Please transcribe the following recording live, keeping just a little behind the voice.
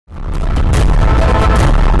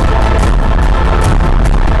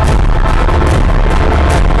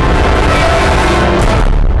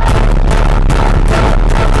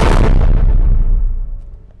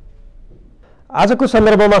आजको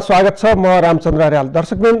सन्दर्भमा स्वागत छ। म रामचन्द्र अर्याल।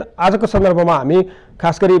 दर्शकवृन्द, आजको सन्दर्भमा हामी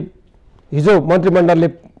खास गरी हिजो मन्त्रीमण्डलले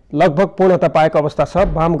लगभग पूर्णता पाएको अवस्था छ।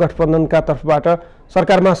 वाम गठबन्धनका तर्फबाट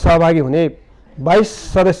सरकारमा सहभागी हुने 22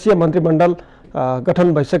 सदस्यीय मन्त्रीमण्डल गठन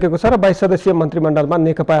भइसकेको छ र 22 सदस्यीय मन्त्रीमण्डलमा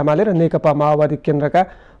नेकपा एमाले र नेकपा माओवादी केन्द्रका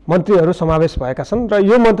मन्त्रीहरू समावेश भएका छन् र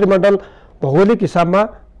यो मन्त्रीमण्डल भौगोलिक हिसाबमा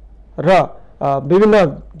र विभिन्न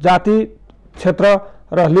जाति, क्षेत्र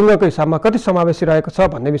र लिङ्गको हिसाबमा कति समावेशी रहेको छ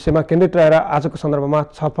भन्ने विषयमा केन्द्रित रहेर आजको सन्दर्भमा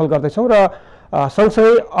छलफल गर्दैछौँ र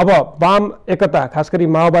सँगसँगै अब वाम एकता, खास गरी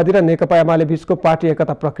माओवादी र नेकपा एमाले बीचको पार्टी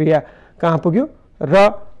एकता प्रक्रिया कहाँ पुग्यो र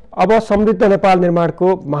अब समृद्ध नेपाल निर्माणको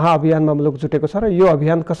महाअभियानमा मुलुक जुटेको छ र यो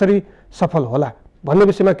अभियान कसरी सफल होला भन्ने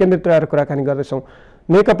विषयमा केन्द्रित रहेर कुराकानी गर्दैछौँ।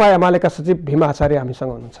 नेकपा एमालेका सचिव भीम आचार्य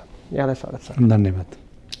हामीसँग हुनुहुन्छ। यहाँलाई स्वागत छ। धन्यवाद।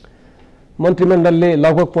 मन्त्रीमण्डलले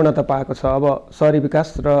लगभग पूर्णता पाएको छ। अब शहरी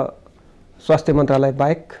विकास र स्वास्थ्य मन्त्रालय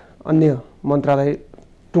बाहेक अन्य मन्त्रालय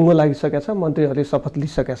टुङ्गो लागिसकेका छ। मन्त्रीहरूले शपथ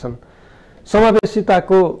लिइसकेका छन्।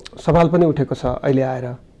 समावेशिताको सवाल पनि उठेको छ अहिले आएर।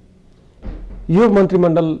 यो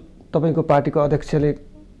मन्त्रीमण्डल तपाईँको पार्टीको अध्यक्षले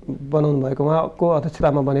बनाउनु भएको, उहाँको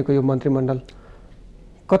अध्यक्षतामा बनेको यो मन्त्रीमण्डल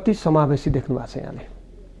कति समावेशी देख्नु भएको छ यहाँले?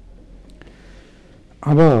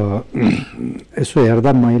 अब यसो हेर्दा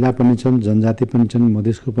महिला पनि छन्, जनजाति पनि छन्,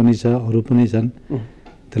 मधेसको पनि छ, अरू पनि छन्।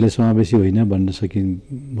 त्यसले समावेशी होइन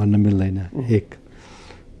भन्न मिल्दैन। एक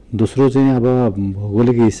दोस्रो चाहिँ अब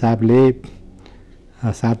भौगोलिक हिसाबले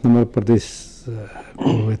 7 नम्बर प्रदेश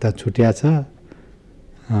यता छुट्या छ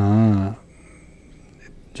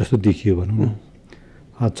जस्तो देखियो भनौँ न।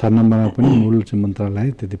 6 नम्बरमा पनि मूल चाहिँ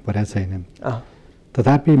मन्त्रालय त्यति पर्या छैन।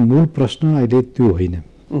 तथापि मूल प्रश्न अहिले त्यो होइन।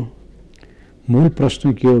 मूल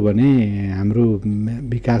प्रश्न के हो भने हाम्रो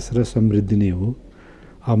विकास र समृद्धि नै हो।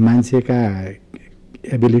 अब मान्छेका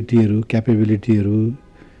एबिलिटीहरू, क्यापेबिलिटीहरू,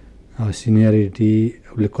 सिनियरिटी,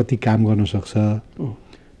 उसले कति काम गर्न सक्छ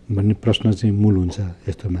भन्ने प्रश्न चाहिँ मूल हुन्छ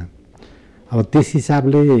यस्तोमा। अब त्यस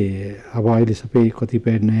हिसाबले अब अहिले सबै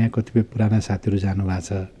कतिपय नयाँ कतिपय पुराना साथीहरू जानुभएको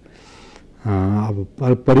छ।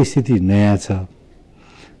 अब परिस्थिति नयाँ छ।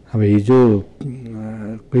 अब हिजो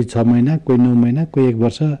कोही 6 महिना, कोही 9 महिना, कोही 1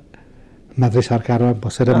 वर्ष मात्रै सरकारमा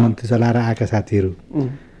बसेर मन्त्री चलाएर आएका साथीहरू,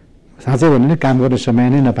 साँच्चै भन्यो भने काम गर्ने समय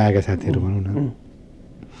नै नपाएका साथीहरू भनौँ न।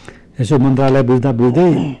 यसो मन्त्रालय बुझ्दा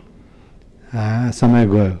बुझ्दै समय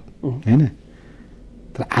गयो होइन।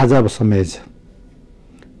 तर आज अब समय छ,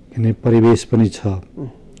 किन परिवेश पनि छ,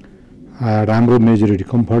 राम्रो मेजोरिटी,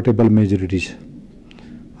 कम्फर्टेबल मेजोरिटी छ।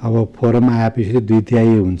 अब फोरम आएपछि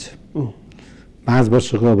 2/3 हुन्छ। 5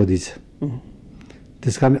 वर्षको अवधि छ।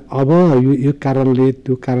 त्यस कारण अब यो कारणले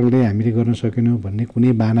त्यो कारणले हामीले गर्न सकेनौँ भन्ने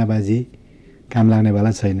कुनै बानाबाजी काम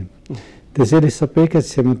लाग्नेवाला छैन। त्यसैले सबैका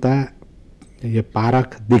क्षमता यो पारख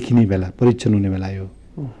देखिने बेला, परीक्षण हुने बेला यो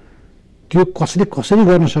त्यो कसरी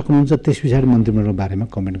गर्न सक्नुहुन्छ त्यस पछाडि मन्त्रीमण्डलको बारेमा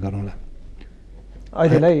कमेन्ट गरौँला।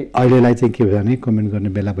 अहिलेलाई चाहिँ के भने कमेन्ट गर्ने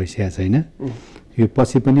बेला भइसकेको छैन। यो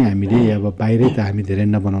पछि पनि हामीले अब बाहिरै त हामी धेरै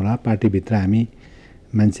नबनाउला। पार्टीभित्र हामी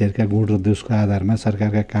मान्छेहरूका गुण र दोषको आधारमा,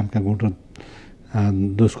 सरकारका कामका गुण र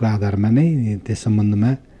दोषको आधारमा नै त्यस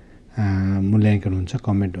सम्बन्धमा मूल्याङ्कन हुन्छ,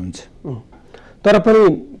 कमेन्ट हुन्छ। तर पनि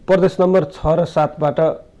प्रदेश नम्बर 6 र 7बाट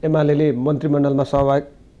एमाले मन्त्रीमण्डलमा सहभाग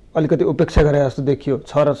अलिकति उपेक्षा गरे जस्तो देखियो,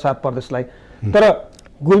 6 र 7 प्रदेशलाई। तर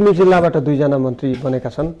गुल्मी जिल्लाबाट 2 जना मन्त्री बनेका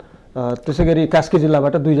छन्। त्यसै गरी कास्की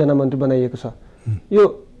जिल्लाबाट 2 जना मन्त्री बनाइएको छ। यो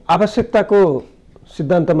आवश्यकताको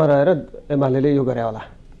सिद्धान्तमा रहेर एमाले यो गरे होला।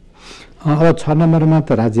 अब 6 नम्बरमा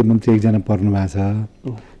त राज्य मन्त्री 1 जना पर्नु भएको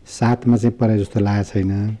छ। 7मा चाहिँ परे जस्तो लागेको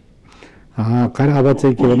छैन। कारण अब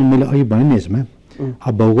चाहिँ के भने मैले अघि भने नि यसमा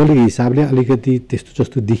अब भौगोलिक हिसाबले अलिकति त्यस्तो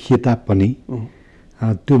जस्तो देखिए तापनि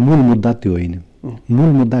त्यो मूल मुद्दा त्यो होइन। मूल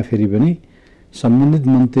मुद्दा फेरि पनि सम्बन्धित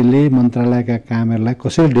मन्त्रीले मन्त्रालयका कामहरूलाई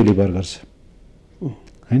कसरी डेलिभर गर्छ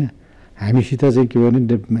होइन। हामीसित चाहिँ के भने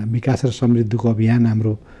विकास र समृद्धिको अभियान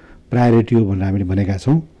हाम्रो प्रायोरिटी हो भनेर हामीले भनेका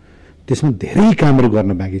छौँ। त्यसमा धेरै कामहरू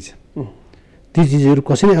गर्न बाँकी छ। ती चिजहरू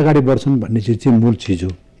कसरी अगाडि बढ्छन् भन्ने चिज चाहिँ मूल चिज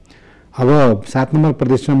हो। अब 7 नम्बर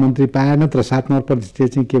प्रदेशमा मन्त्री पाएन, तर 7 नम्बर प्रदेशले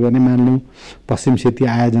चाहिँ के भने मान्नु पश्चिम सेती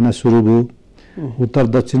आयोजना सुरु भयो, उत्तर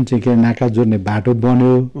दक्षिण चाहिँ के नाका जोड्ने बाटो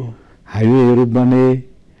बन्यो, हाइवेहरू बने,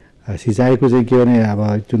 सिँचाइको चाहिँ के भने अब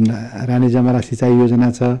जुन रानी जमारा सिँचाइ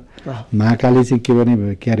योजना छ, महाकाली चाहिँ के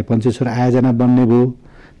भने के अरे पञ्चेश्वर आयोजना बन्ने भयो,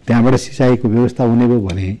 त्यहाँबाट सिँचाइको व्यवस्था हुने भयो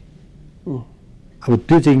भने अब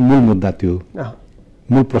त्यो चाहिँ मूल मुद्दा त्यो,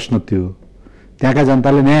 मूल प्रश्न त्यो। त्यहाँका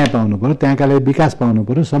जनताले न्याय पाउनु पर्यो, त्यहाँकाले विकास पाउनु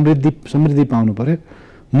पर्यो, समृद्धि पाउनु पर्यो।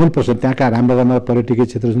 मूल प्रश्न त्यहाँका राम्रा राम्रा पर्यटकीय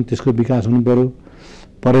क्षेत्र छन्, त्यसको विकास हुनु पर्यो।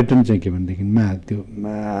 पर्यटन चाहिँ के भनेदेखिमा त्यो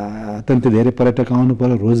अत्यन्तै धेरै पर्यटक आउनु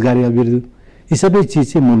पर्यो, रोजगारी अभिवृद्धि, यी सबै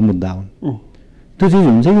चिज चाहिँ मूल मुद्दा हुन्। त्यो चिज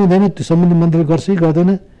हुन्छ कि हुँदैन त्यो सम्बन्धित मन्त्रीले गर्छ कि गर्दैन,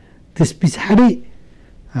 त्यस पछाडि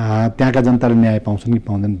त्यहाँका जनताले न्याय पाउँछन् कि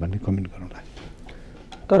पाउँदैन भन्ने कमेन्ट गरौँला।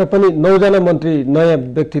 तर पनि 9 जना मन्त्री नयाँ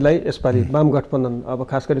व्यक्तिलाई यसपालि वाम गठबन्धन अब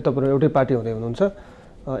खास गरी तपाईहरु एउटै पार्टी हुँदै हुनुहुन्छ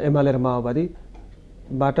एमाले र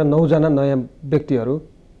माओवादीबाट 9 जना नयाँ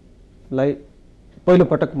व्यक्तिहरूलाई पहिलो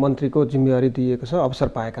पटक मन्त्रीको जिम्मेवारी दिएको छ, अवसर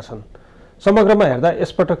पाएका छन्। समग्रमा हेर्दा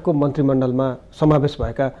यसपटकको मन्त्रीमण्डलमा समावेश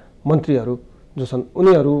भएका मन्त्रीहरू जो छन्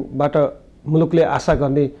उनीहरूबाट मुलुकले आशा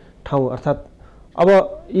गर्ने ठाउँ अर्थात् अब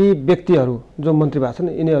यी व्यक्तिहरू जो मन्त्री भएको छन्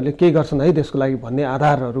यिनीहरूले के गर्छन् है देशको लागि भन्ने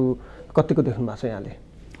आधारहरू कतिको देख्नु भएको छ यहाँले?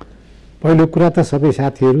 पहिलो कुरा त सबै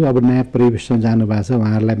साथीहरू अब नयाँ परिवेशमा जानु भएको छ,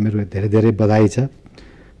 उहाँहरूलाई मेरो धेरै धेरै बधाई छ।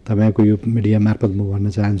 तपाईँको यो मिडिया मार्फत म भन्न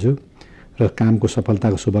चाहन्छु र कामको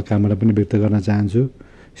सफलताको शुभकामना पनि व्यक्त गर्न चाहन्छु।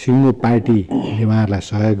 सिङ्गो पार्टीले उहाँहरूलाई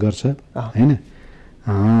सहयोग गर्छ होइन।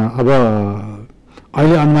 अब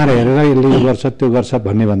अहिले अनुहार हेरेर यसले यो गर्छ त्यो गर्छ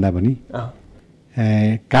भन्ने भन्दा पनि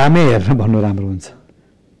कामै हेरेर भन्नु राम्रो हुन्छ।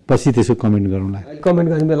 पछि त्यसको कमेन्ट गरौँला। कमेन्ट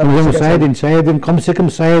गर्ने बेला 100 दिन कमसेकम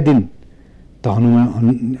 100 दिन त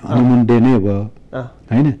हनुमान डे नै भयो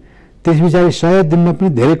होइन। त्यस पछाडि 100 दिनमा पनि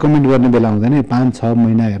धेरै कमेन्ट गर्ने बेला हुँदैन, 5-6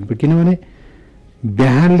 महिना हेर्नु। किनभने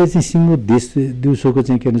बिहानले चाहिँ सिङ्गो देश दिउँसोको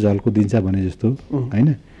चाहिँ के झल्को दिन्छ भने जस्तो होइन।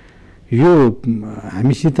 यो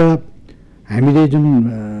हामीसित हामीले जुन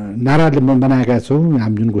नाराले बनाएका छौँ,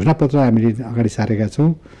 हामी जुन घोषणापत्र हामीले अगाडि सारेका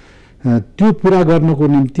छौँ त्यो पुरा गर्नको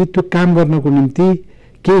निम्ति, त्यो काम गर्नको निम्ति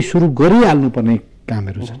केही सुरु गरिहाल्नुपर्ने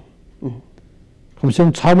कामहरू छन्।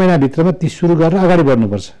 कमसेकम 6 महिनाभित्रमा ती सुरु गरेर अगाडि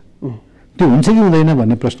बढ्नुपर्छ। त्यो हुन्छ कि हुँदैन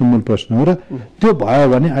भन्ने प्रश्न मूल प्रश्न हो। र त्यो भयो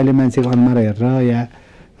भने अहिले मान्छेको अनुहार हेरेर या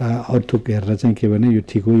अरू थुक हेरेर चाहिँ के भने यो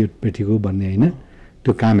ठिक हो यो बेठिक हो भन्ने होइन,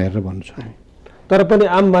 त्यो काम हेरेर भन्नु छ। तर पनि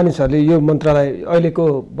आम मानिसहरूले यो मन्त्रालय अहिलेको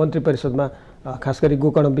मन्त्री परिषदमा खास गरी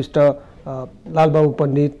गोकर्ण विष्ट, लालबाबु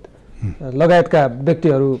पण्डित लगायतका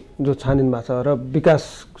व्यक्तिहरू जो छानिन भएको छ र विकास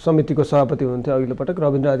समितिको सभापति हुनुहुन्थ्यो अघिल्लो पटक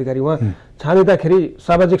रविन्द्र अधिकारी, उहाँ छानिँदाखेरि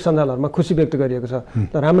सामाजिक सञ्जालहरूमा खुसी व्यक्त गरिएको छ,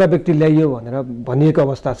 राम्रा व्यक्ति ल्याइयो भनेर भनिएको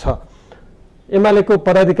अवस्था छ। एमालेको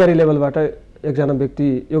पदाधिकारी लेभलबाट एकजना व्यक्ति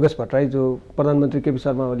योगेश भट्टराई जो प्रधानमन्त्री केपी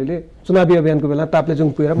शर्मा ओलीले चुनावी अभियानको बेला ताप्लेजुङ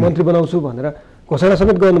पुगेर मन्त्री बनाउँछु भनेर घोषणा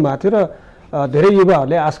समेत गर्नुभएको थियो र धेरै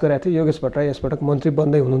युवाहरूले आश गरेका थिए योगेश भट्टराई यसपटक मन्त्री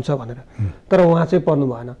बन्दै हुनुहुन्छ भनेर। तर उहाँ चाहिँ पर्नु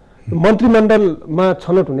भएन। मन्त्रीमण्डलमा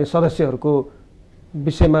छनौट हुने सदस्यहरूको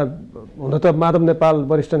विषयमा हुन त माधव नेपाल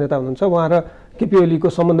वरिष्ठ नेता हुनुहुन्छ, उहाँ र केपी ओलीको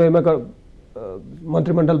समन्वयमा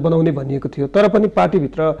मन्त्रीमण्डल बनाउने भनिएको थियो। तर पनि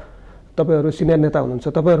पार्टीभित्र तपाईँहरू सिनियर नेता हुनुहुन्छ,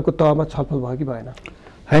 तपाईँहरूको तहमा छलफल भयो कि भएन?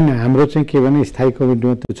 होइन, हाम्रो चाहिँ के भने स्थायी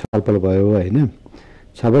कमिटीमा त्यो छलफल भयो होइन।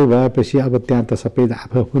 छलफल भएपछि अब त्यहाँ त सबै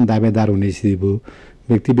आफू दावेदार हुने स्थिति भयो।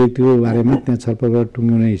 व्यक्तिको बारेमा त्यहाँ छलफल गरेर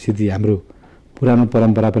टुङ्ग्याउने स्थिति हाम्रो पुरानो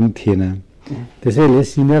परम्परा पनि थिएन। त्यसैले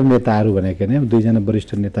सिनियर नेताहरू भनेको नै 2 जना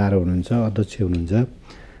वरिष्ठ नेताहरू हुनुहुन्छ, अध्यक्ष हुनुहुन्छ,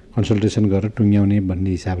 कन्सल्टेसन गरेर टुङ्ग्याउने भन्ने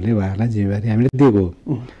हिसाबले उहाँहरूलाई जिम्मेवारी हामीले दिएको।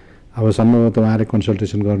 अब सम्भवतः उहाँले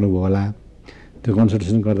कन्सल्टेसन गर्नुभयो होला। त्यो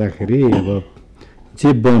कन्सल्टेसन गर्दाखेरि अब जे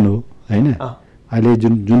बन्यो होइन, अहिले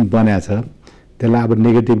जुन बनाएको छ त्यसलाई अब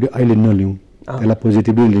नेगेटिभली अहिले नलिउँ, त्यसलाई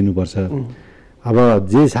पोजिटिभली लिनुपर्छ। अब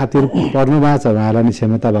जे साथीहरू पढ्नु भएको छ उहाँलाई नि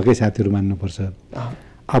क्षमता भएकै साथीहरू मान्नुपर्छ।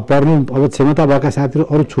 अब क्षमता भएका साथीहरू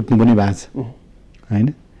अरू छुट्नु पनि भएको छ होइन।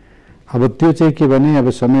 अब त्यो चाहिँ के भने अब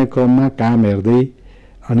समयक्रममा काम हेर्दै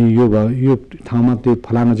अनि यो ठाउँमा त्यो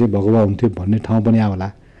फलानु चाहिँ भएको भए हुन्थ्यो भन्ने ठाउँ पनि आउला,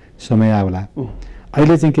 समय आउला।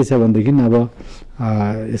 अहिले चाहिँ के छ भनेदेखि अब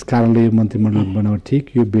यस कारणले यो मन्त्रीमण्डल बनावट ठिक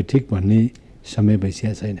यो बेठिक भन्ने समय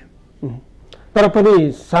भइसकेको छैन। तर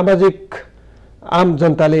पनि सामाजिक आम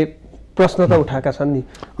जनताले प्रश्न त उठाएका छन् नि,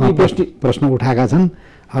 प्रश्न उठाएका छन्।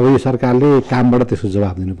 अब यो सरकारले कामबाट त्यसको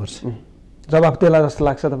जवाब दिनुपर्छ। जवाब देला जस्तो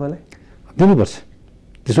लाग्छ तपाईँलाई? दिनुपर्छ,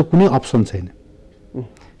 त्यसको कुनै अप्सन छैन।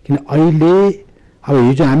 किन अहिले अब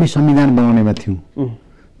हिजो हामी संविधान बनाउनेमा थियौँ,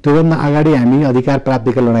 त्योभन्दा अगाडि हामी अधिकार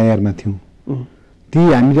प्राप्तिका लडाइँहरूमा थियौँ। ती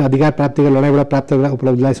हामीले अधिकार प्राप्तिका लडाइँबाट प्राप्त गरेका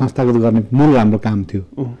उपलब्धिलाई संस्थागत गर्ने मूल हाम्रो काम थियो।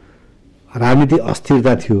 राजनीति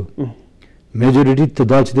अस्थिरता थियो, मेजोरिटी त्यो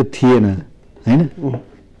दलसित थिएन होइन।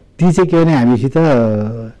 ती चाहिँ के भने हामीसित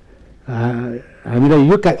हामीलाई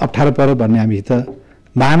यो अप्ठ्यारो पर्यो भन्ने हामीसित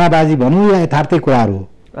बहानाबाजी भनौँ या यथार्थै कुराहरू हो।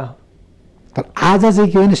 तर आज चाहिँ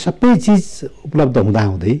के भने सबै चिज उपलब्ध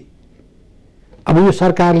हुँदाहुँदै अब यो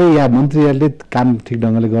सरकारले या मन्त्रीहरूले काम ठिक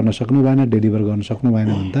ढङ्गले गर्न सक्नु भएन, डेलिभर गर्न सक्नु भएन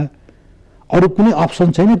भने त अरू कुनै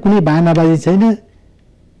अप्सन छैन, कुनै बहानाबाजी छैन।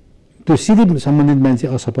 त्यो सिधै सम्बन्धित मान्छे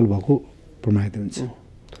असफल भएको प्रमाणित हुन्छ।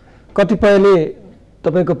 कतिपयले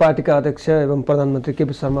तपाईँको पार्टीका अध्यक्ष एवं प्रधानमन्त्री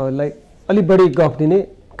केपी शर्मा ओलीलाई अलि बढी गफ दिने,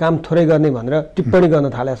 काम थोरै गर्ने भनेर टिप्पणी गर्न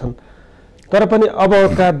थालेका छन्। तर पनि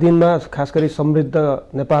अबका दिनमा खास गरी समृद्ध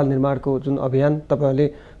नेपाल निर्माणको जुन अभियान तपाईँहरूले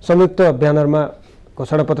संयुक्त ब्यानरमा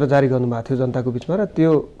घोषणापत्र जारी गर्नुभएको थियो जनताको बिचमा र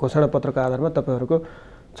त्यो घोषणापत्रको आधारमा तपाईँहरूको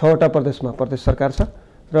 6वटा प्रदेशमा प्रदेश सरकार छ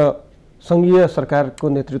र सङ्घीय सरकारको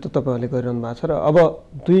नेतृत्व तपाईँहरूले गरिरहनु भएको छ र अब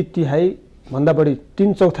 2/3 भन्दा बढी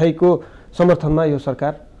 3/4को समर्थनमा यो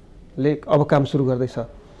सरकारले अब काम सुरु गर्दैछ।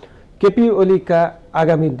 केपी ओलीका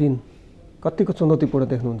आगामी दिन कतिको चुनौतीपूर्ण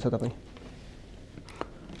देख्नुहुन्छ तपाईँ?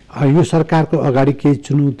 यो सरकारको अगाडि केही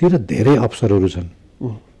चुनौती र धेरै अवसरहरू छन्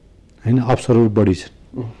हैन, अवसरहरू बढी छन्।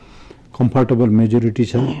 कम्फर्टेबल मेजोरिटी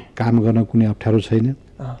छ, काम गर्न कुनै अप्ठ्यारो छैन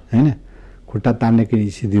हैन, खुट्टा तान्ने केही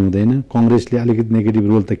स्थिति हुँदैन। कांग्रेसले अलिकति नेगेटिभ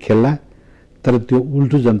रोल त खेल्ला तर त्यो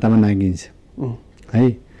उल्टो जनतामा नागिन्छ है,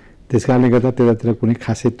 त्यसकारणले गर्दा त्यतातिर कुनै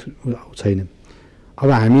खासै छैन। अब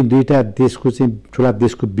हामी दुईटा देशको चाहिँ ठुला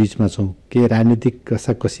देशको बीचमा छौँ, के राजनीतिक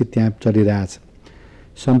कसाकसी त्यहाँ चलिरहेछ।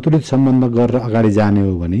 सन्तुलित सम्बन्ध गरेर अगाडि जाने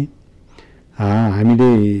हो भने हामीले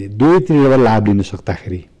दुवैतिरबाट लाभ लिन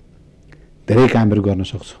सक्दाखेरि धेरै कामहरू गर्न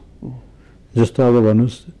सक्छौँ। जस्तो अब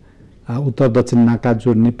भन्नुहोस् उत्तर दक्षिण नाका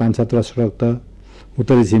जोड्ने 5-7 सडक त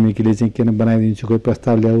उत्तरी छिमेकीले चाहिँ किन बनाइदिन्छु कोही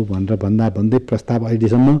प्रस्ताव ल्याऊ भनेर भन्दै प्रस्ताव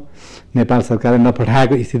अहिलेसम्म नेपाल सरकारले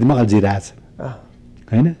नपठाएको स्थितिमा अल्झिरहेछ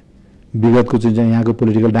हैन। विगतको जुन चाहिँ यहाँको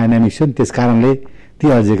पोलिटिकल डाइनामिक्स छ नि त्यस कारणले ती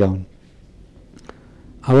अल्झेका हुन्।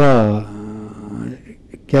 अब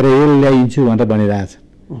के अरे यो ल्याइदिन्छु भनेर भनिरहेछ,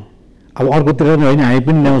 अब अर्कोतिर होइन हामी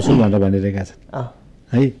पनि ल्याउँछौँ भनेर भनिरहेका छन्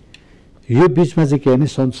है। यो बिचमा चाहिँ के भने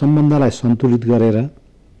सम्बन्धलाई सन्तुलित गरेर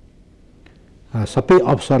सबै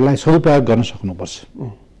अवसरलाई सदुपयोग गर्न सक्नुपर्छ।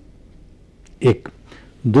 एक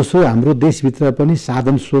दोस्रो, हाम्रो देशभित्र पनि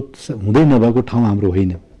साधन स्रोत हुँदै नभएको ठाउँ हाम्रो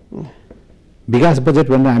होइन। विकास बजेट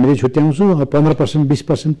भनेर हामीले छुट्याउँछौँ 15%,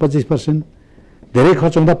 20%, 25%, धेरै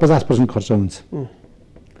खर्च हुँदा 50% खर्च हुन्छ।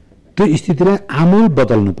 त्यो स्थितिलाई आमूल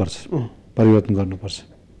बदल्नुपर्छ, परिवर्तन गर्नुपर्छ।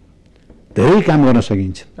 धेरै काम गर्न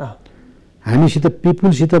सकिन्छ। हामीसित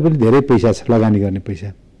पिपुलसित पनि धेरै पैसा छ, लगानी गर्ने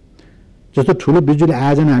पैसा। जस्तो ठुलो बिजुली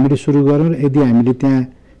आयोजना हामीले सुरु गऱ्यौँ र यदि हामीले त्यहाँ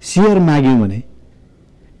सेयर माग्यौँ भने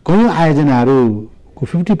कयौँ आयोजनाहरूको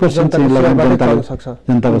 50% चाहिँ लगानी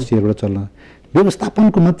जनताको सेयरबाट चल्न।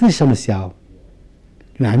 व्यवस्थापनको मात्रै समस्या हो।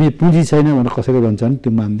 किन हामी पुँजी छैन भनेर कसैले भन्छ भने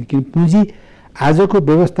त्यो मान्दैन, किन पुँजी आजको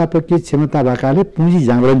व्यवस्थापकीय क्षमता भएकाले पुँजी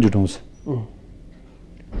जहाँबाट पनि जुटाउँछ।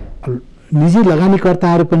 निजी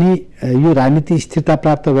लगानीकर्ताहरू पनि यो राजनीति स्थिरता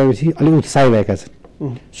प्राप्त भएपछि अलिक उत्साही भएका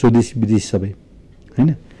छन्, स्वदेशी विदेशी सबै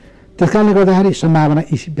हैन। त्यसकारणले गर्दाखेरि सम्भावना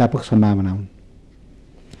व्यापक सम्भावना हुन्।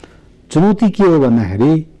 चुनौती के हो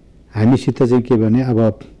भन्दाखेरि हामीसित चाहिँ के भने अब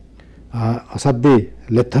असाध्यै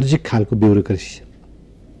लेथर्जिक खालको ब्युरोक्रेसी छ।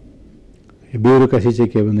 यो ब्युरोक्रेसी चाहिँ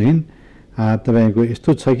के भनेदेखि तपाईँको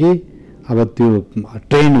यस्तो छ कि अब त्यो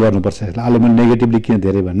ट्रेन गर्नुपर्छ यसलाई। अहिले मैले नेगेटिभली किन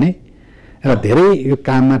धेरै भन्ने, र धेरै यो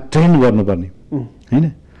काममा ट्रेन गर्नुपर्ने हैन।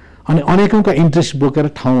 अनि अनेकौँका इन्ट्रेस्ट बोकेर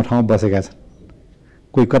ठाउँमा ठाउँ बसेका छन्।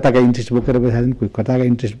 कोही कताका इन्ट्रेस्ट बोकेर बसेका छन्, कोही कताका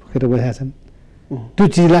इन्ट्रेस्ट बोकेर बसेका छन्। त्यो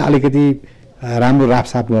चिजलाई अलिकति राम्रो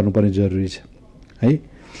राफसाफ गर्नुपर्ने जरुरी छ है।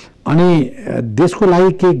 अनि देशको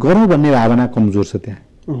लागि केही गरौँ भन्ने भावना कमजोर छ त्यहाँ।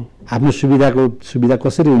 आफ्नो सुविधा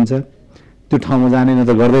कसरी हुन्छ त्यो ठाउँमा जाने, न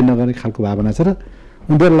त गर्दै नगर्ने खालको भावना छ। र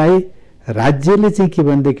उनीहरूलाई राज्यले चाहिँ के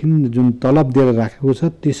भनेदेखि जुन तलब दिएर राखेको छ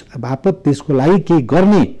त्यस बापत देशको लागि केही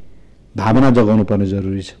गर्ने भावना जगाउनु पर्ने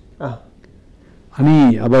जरुरी छ।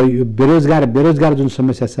 अनि अब यो बेरोजगार जुन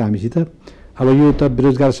समस्या छ हामीसित, अब यो त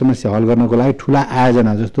बेरोजगार समस्या हल गर्नको लागि ठुला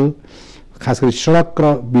आयोजना जस्तो खास गरी सडक र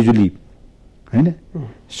बिजुली हैन।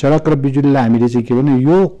 सडक र बिजुलीलाई हामीले चाहिँ के भने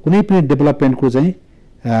यो कुनै पनि डेभलपमेन्टको चाहिँ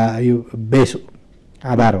यो बेस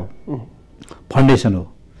आधार हो, फाउन्डेसन हो।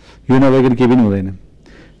 यो नभइकन केही पनि हुँदैन।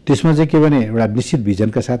 त्यसमा चाहिँ के भने एउटा निश्चित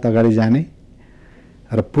भिजनका साथ अगाडि जाने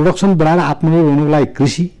र प्रोडक्सन बढाएर आत्मनिर्भर हुनुको लागि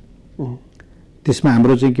कृषि, त्यसमा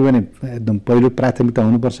हाम्रो चाहिँ के भने एकदम पहिलो प्राथमिकता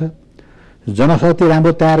हुनुपर्छ। जनशक्ति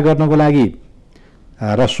राम्रो तयार गर्नको लागि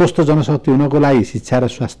र स्वस्थ जनशक्ति हुनको लागि शिक्षा र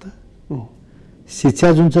स्वास्थ्य।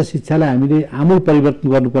 शिक्षा जुन छ शिक्षालाई हामीले आमूल परिवर्तन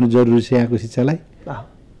गर्नुपर्ने जरुरी छ। यहाँको शिक्षालाई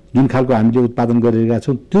जुन खालको हामीले उत्पादन गरिरहेका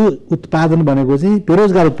छौँ त्यो उत्पादन भनेको चाहिँ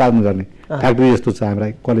बेरोजगार उत्पादन गर्ने फ्याक्ट्री जस्तो छ हाम्रा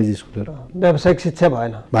कलेज स्कुलहरू। व्यावसायिक शिक्षा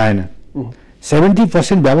भएन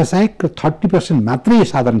 70% व्यावसायिक र 30% मात्रै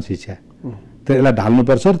साधारण शिक्षा। त्यो यसलाई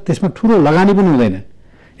ढाल्नुपर्छ र त्यसमा ठुलो लगानी पनि हुँदैन।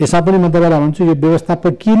 यसमा पनि म तपाईँलाई भन्छु यो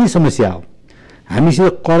व्यवस्थापकीय नै समस्या हो।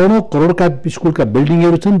 हामीसित करोडका स्कुलका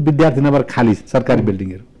बिल्डिङहरू छन्, विद्यार्थी नभएर खाली सरकारी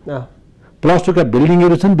बिल्डिङहरू। +2 का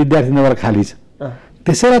बिल्डिङहरू छन्, विद्यार्थी नभएर खाली छ।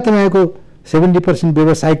 त्यसैलाई तपाईँको 70%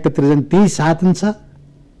 व्यावसायिकतातिर चाहिँ त्यही साधन छ,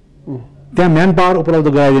 त्यहाँ म्यान पावर उपलब्ध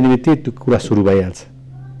गराइदिने बित्तिकै त्यो कुरा सुरु भइहाल्छ।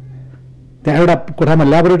 त्यहाँ एउटा कोठामा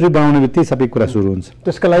ल्याबोरेटरी बनाउने बित्तिकै सबै कुरा सुरु हुन्छ।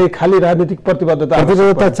 त्यसका लागि खाली राजनीतिक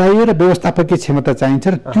प्रतिबद्धता चाहियो र व्यवस्थापकीय क्षमता चाहिन्छ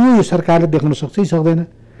र त्यो यो सरकारले देखाउन सक्छ कि सक्दैन।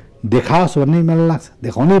 देखाओस् भन्ने मलाई लाग्छ,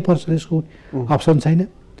 देखाउनै पर्छ, यसको अप्सन छैन।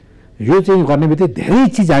 यो चाहिँ गर्ने बित्तिकै धेरै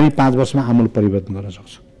चिज हामी 5 वर्षमा आमूल परिवर्तन गर्न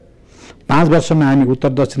सक्छौँ। 5 वर्षमा हामी उत्तर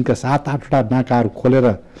दक्षिणका 7-8वटा नाकाहरू खोलेर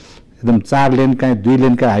एकदम 4 लेनका 2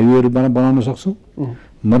 लेनका हाइवेहरू बनाउन सक्छौँ।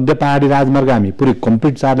 मध्य पहाडी राजमार्ग हामी पुरै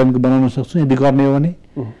कम्प्लिट 4 लेनको बनाउन सक्छौँ यदि गर्ने हो भने।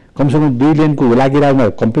 कमसेकम 2 लेनको हुलाकी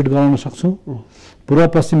राजमार्ग कम्प्लिट गराउन सक्छौँ। पूर्व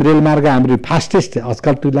पश्चिम रेलमार्ग हाम्रो फास्टेस्ट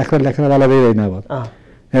आजकल त्यो लेख्रावाला रेल होइन अब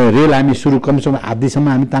रेल हामी सुरु कमसेकम आधीसम्म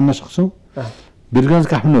हामी तान्न सक्छौँ। वीरगञ्ज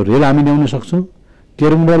काठमाडौँ रेल हामी ल्याउन सक्छौँ।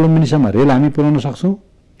 तेह्रमुडा लुम्बिनीसम्म रेल हामी पुर्याउन सक्छौँ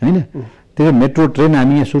होइन। त्यो मेट्रो ट्रेन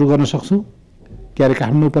हामी यहाँ सुरु गर्न सक्छौँ के अरे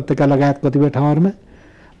काठमाडौँ उपत्यका लगायत कतिपय ठाउँहरूमा।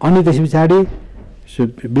 अनि त्यस पछाडि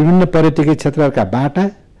विभिन्न पर्यटकीय क्षेत्रहरूका बाटा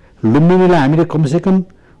लुम्बिनीलाई हामीले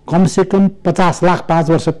कमसेकम 50 लाख 5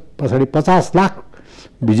 वर्ष पछाडि 50 लाख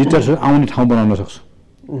भिजिटर्सहरू आउने ठाउँ बनाउन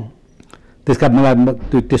सक्छौँ। त्यसका मलाई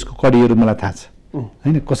त्यसको कडीहरू मलाई थाहा छ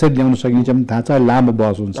होइन कसरी ल्याउन सकिन्छ भने थाहा छ। लामो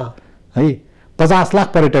बहस हुन्छ है। 50 लाख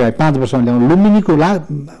पर्यटकलाई 5 वर्षमा ल्याउनु लुम्बिनीको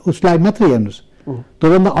उसलाई मात्रै हेर्नुहोस्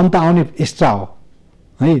त्योभन्दा अन्त आउने एक्स्ट्रा हो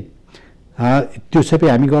है। त्यो सबै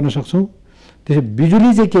हामी गर्न सक्छौँ। त्यसै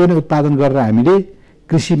बिजुली चाहिँ के भने उत्पादन गरेर हामीले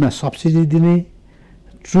कृषिमा सब्सिडी दिने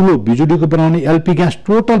चुलो बिजुलीको बनाउने एलपी ग्यास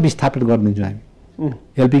टोटल विस्थापित गरिदिन्छौँ हामी।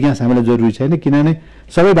 एलपी ग्यास हामीलाई जरुरी छैन किनभने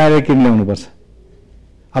सबै बाहिर किन ल्याउनुपर्छ।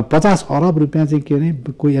 अब 50 अरब रुपियाँ चाहिँ के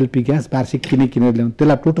भने कोही एलपी ग्यास वार्षिक किनेर ल्याउनु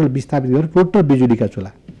त्यसलाई टोटल विस्थापित गरेर टोटल बिजुलीका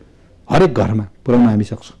चुला हरेक घरमा पुर्याउन हामी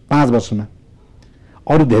सक्छौँ 5 वर्षमा।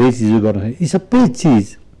 अरू धेरै चिजहरू गर्न सक्छौँ। यी सबै चिज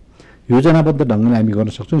योजनाबद्ध ढङ्गले हामी गर्न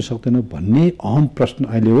सक्छौँ सक्दैनौँ भन्ने अहम प्रश्न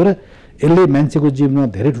अहिले हो र यसले मान्छेको जीवनमा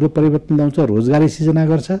धेरै ठुलो परिवर्तन ल्याउँछ रोजगारी सिर्जना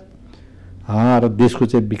गर्छ र देशको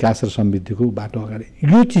चाहिँ विकास र समृद्धिको बाटो अगाडि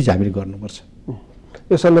यो चिज हामीले गर्नुपर्छ।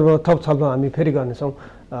 यो सन्दर्भमा थप छलफल हामी फेरि गर्नेछौँ।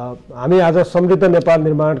 हामी आज समृद्ध नेपाल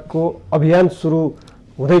निर्माणको अभियान सुरु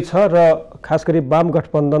हुँदैछ र खास गरी वाम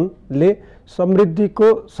गठबन्धनले समृद्धिको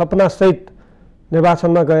सपनासहित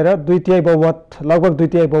निर्वाचनमा गएर 2/3 बहुमत लगभग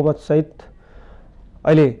 2/3 बहुमत सहित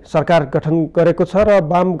अहिले सरकार गठन गरेको छ र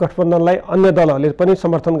वाम गठबन्धनलाई अन्य दलहरूले पनि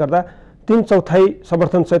समर्थन गर्दा 3/4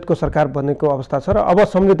 समर्थन सहितको सरकार बनेको अवस्था छ र अब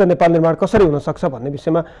समृद्ध नेपाल निर्माण कसरी हुन सक्छ भन्ने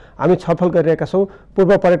विषयमा हामी छलफल गरिरहेका छौँ।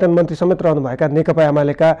 पूर्व पर्यटन मन्त्री समेत रहनुभएका नेकपा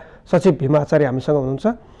एमालेका सचिव भीम आचार्य हामीसँग हुनुहुन्छ।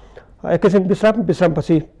 एकैछिन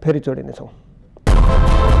विश्रामपछि फेरि जोडिनेछौँ।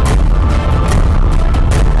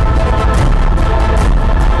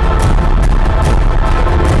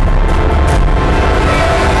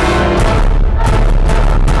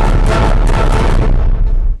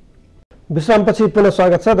 विश्रामपछि पुनः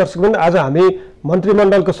स्वागत छ दर्शकवृन्द। आज हामी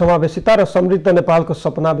मन्त्रीमण्डलको समावेशिता र समृद्ध नेपालको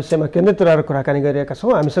सपना विषयमा केन्द्रित रहेर कुराकानी गरिरहेका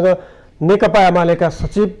छौँ। हामीसँग नेकपा एमालेका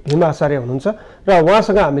सचिव भीम आचार्य हुनुहुन्छ र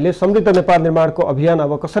उहाँसँग हामीले समृद्ध नेपाल निर्माणको अभियान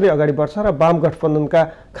अब कसरी अगाडि बढ्छ र वाम गठबन्धनका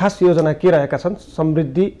खास योजना के रहेका छन्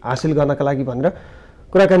समृद्धि हासिल गर्नका लागि भनेर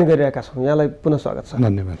कुराकानी गरिरहेका छौँ। यहाँलाई पुनः स्वागत छ।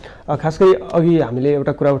 धन्यवाद। खास गरी अघि हामीले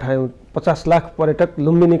एउटा कुरा उठायौँ 50 लाख पर्यटक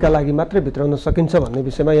लुम्बिनीका लागि मात्रै भित्राउन सकिन्छ भन्ने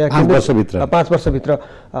विषयमा यहाँ 5 वर्षभित्र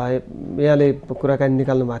यहाँले कुराकानी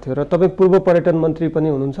निकाल्नु भएको थियो र तपाईँ पूर्व पर्यटन मन्त्री पनि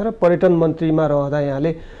हुनुहुन्छ र पर्यटन मन्त्रीमा रहँदा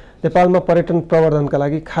यहाँले नेपालमा पर्यटन प्रवर्धनका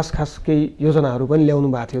लागि खास केही योजनाहरू पनि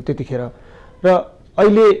ल्याउनु भएको थियो त्यतिखेर र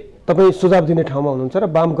अहिले तपाईँ सुझाव दिने ठाउँमा हुनुहुन्छ र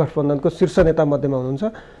वाम गठबन्धनको शीर्ष नेता मध्येमा हुनुहुन्छ।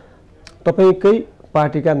 तपाईँकै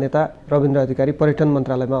पार्टीका नेता रविन्द्र अधिकारी पर्यटन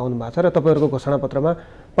मन्त्रालयमा आउनु भएको छ र तपाईँहरूको घोषणापत्रमा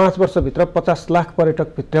 5 वर्षभित्र 50 लाख पर्यटक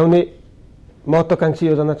भित्राउने महत्त्वकांक्षी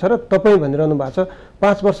योजना छ र तपाईँ भनिरहनु भएको छ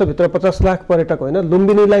 5 वर्षभित्र 50 लाख पर्यटक होइन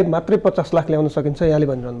लुम्बिनीलाई मात्रै 50 लाख ल्याउन सकिन्छ यहाँले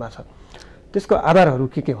भनिरहनु भएको छ। त्यसको आधारहरू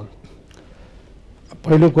के हुन्?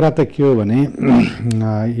 पहिलो कुरा त के हो भने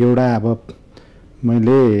एउटा अब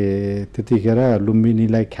मैले त्यतिखेर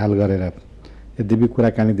लुम्बिनीलाई ख्याल गरेर यद्यपि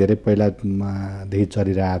कुराकानी धेरै पहिलादेखि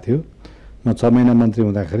चलिरहेको थियो। म 6 महिना मन्त्री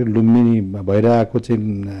हुँदाखेरि लुम्बिनी भइरहेको चाहिँ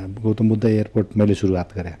गौतम बुद्ध एयरपोर्ट मैले सुरुवात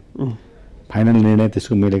गरेँ। फाइनल निर्णय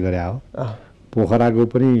त्यसको मैले गरे हो। पोखराको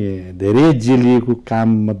पनि धेरै जिलिएको काम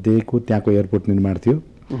मध्येको त्यहाँको एयरपोर्ट निर्माण थियो।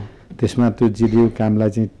 त्यसमा त्यो जिलिएको कामलाई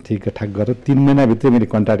चाहिँ ठिकठाक गरेर 3 महिनाभित्रै मैले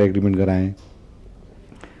कन्ट्र्याक्ट एग्रिमेन्ट गराएँ।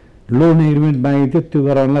 लोन एग्रिमेन्ट बाँकी थियो त्यो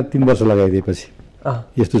गराउनलाई 3 वर्ष लगाइदिएपछि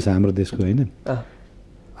यस्तो छ हाम्रो देशको होइन।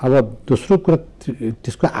 अब दोस्रो कुरा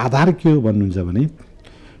त्यसको आधार के हो भन्नुहुन्छ भने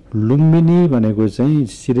लुम्बिनी भनेको चाहिँ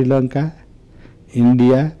श्रीलङ्का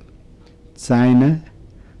इन्डिया चाइना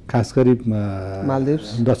खास गरी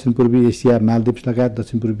मालदिप्स दक्षिण पूर्वी एसिया मालदिप्स लगायत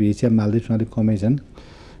दक्षिण पूर्वी एसिया मालदिप्समा अलिक कमै छन्।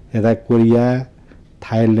 यता कोरिया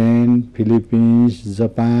थाइल्यान्ड फिलिपिन्स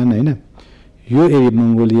जापान होइन यो एरिया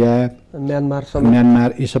मङ्गोलिया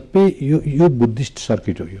म्यानमार यी सबै यो बुद्धिस्ट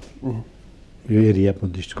सर्किट हो। यो एरिया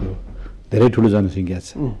बुद्धिस्टको धेरै ठुलो जनसङ्ख्या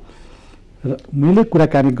छ र मैले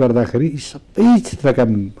कुराकानी गर्दाखेरि यी सबै क्षेत्रका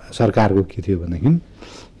सरकारको के थियो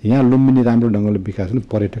भनेदेखि यहाँ लुम्बिनी राम्रो ढङ्गले विकास हुने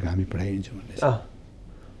पर्यटक हामी पठाइदिन्छौँ भन्ने छ।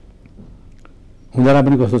 उनीहरूलाई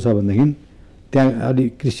पनि कस्तो छ भनेदेखि त्यहाँ अलि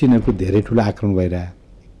क्रिस्चियनहरूको धेरै ठुलो आक्रमण भइरह्यो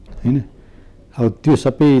होइन। अब त्यो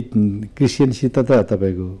सबै क्रिस्चियनसित त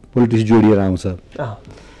तपाईँको पोलिटिक्स जोडिएर आउँछ।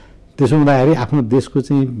 त्यसो हुँदाखेरि आफ्नो देशको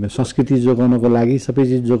चाहिँ संस्कृति जोगाउनको लागि सबै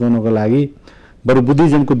चिज जोगाउनको लागि बरु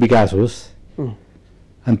बुद्धिज्मको विकास होस्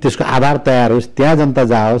अनि त्यसको आधार तयार होस्, त्यहाँ जनता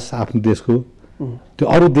जाओस् आफ्नो देशको, त्यो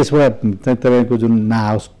अरू देशबाट चाहिँ तपाईँको जुन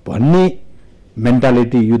नआओस् भन्ने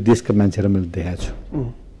मेन्टालिटी यो देशका मान्छेहरू मैले देखाएको छु।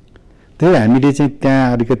 त्यही हामीले चाहिँ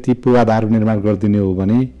त्यहाँ अलिकति पूर्वाधार निर्माण गरिदिने हो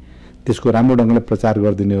भने, त्यसको राम्रो ढङ्गले प्रचार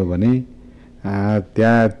गरिदिने हो भने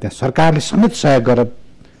त्यहाँ सरकारले समेत सहयोग गरेर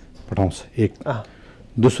पठाउँछ। एक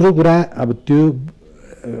दोस्रो कुरा अब त्यो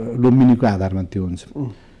लुम्बिनीको आधारमा त्यो हुन्छ।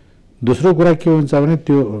 दोस्रो कुरा के हुन्छ भने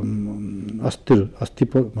त्यो अस्ति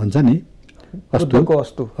भन्छ नि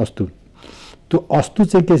अस्तु त्यो अस्तु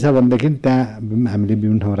चाहिँ के छ भनेदेखि त्यहाँ हामीले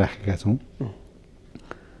विभिन्न ठाउँमा राखेका छौँ।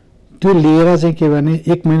 त्यो लिएर चाहिँ के भने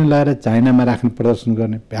 1 महिना लगाएर चाइनामा राख्ने प्रदर्शन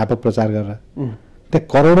गर्ने व्यापक प्रचार गरेर त्यहाँ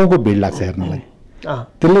करोडौँको भिड लाग्छ हेर्नलाई।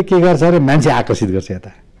 त्यसले के गर्छ अरे मान्छे आकर्षित गर्छ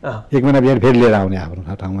यता 1 महिना बिहार फेरि लिएर आउने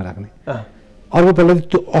आफ्नो ठाउँमा राख्ने। अर्कोपल्ट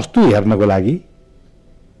त्यो अस्तु हेर्नको लागि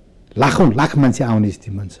लाख मान्छे आउने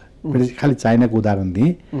स्थिति हुन्छ। मैले खालि चाइनाको उदाहरण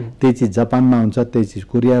दिएँ, त्यही चिज जापानमा हुन्छ, त्यही चिज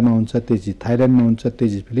कोरियामा हुन्छ, त्यही चिज थाइल्यान्डमा हुन्छ, त्यही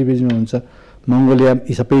चिज फिलिपिन्समा हुन्छ, मङ्गोलिया,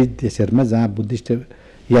 यी सबै देशहरूमा जहाँ बुद्धिस्ट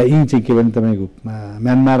या यी चाहिँ के भने तपाईँको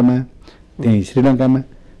म्यानमारमा, त्यहीँ श्रीलङ्कामा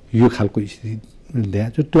यो खालको स्थिति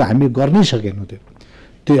देखाएको छ। त्यो हामीले गर्नै सकेनौँ।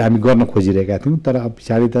 त्यो हामी गर्न खोजिरहेका थियौँ, तर अब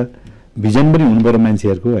पछाडि त भिजन पनि हुनु पऱ्यो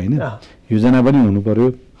मान्छेहरूको, होइन, योजना पनि हुनु पऱ्यो,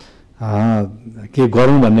 के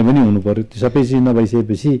गरौँ भन्ने पनि हुनु पऱ्यो। त्यो सबै चिज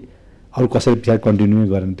नभइसकेपछि अरू कसरी पछाडि कन्टिन्यू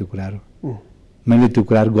गरेन त्यो कुराहरू। मैले त्यो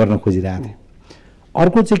कुराहरू गर्न खोजिरहेको थिएँ।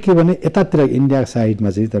 अर्को चाहिँ के भने यतातिर इन्डिया साइडमा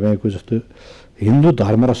चाहिँ तपाईँको जस्तो हिन्दू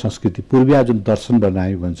धर्म र संस्कृति पूर्वीय जुन दर्शन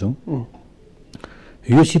प्रणाली भन्छौँ,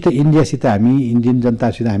 योसित इन्डियासित हामी इन्डियन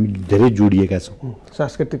जनतासित हामी धेरै जोडिएका छौँ।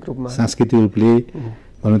 सांस्कृतिक रूपले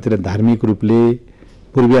भनौँ, त्यसलाई धार्मिक रूपले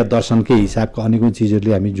पूर्वीय दर्शनकै हिसाबको अनेकौँ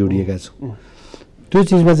चिजहरूले हामी जोडिएका छौँ। त्यो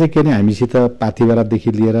चिजमा चाहिँ के भने हामीसित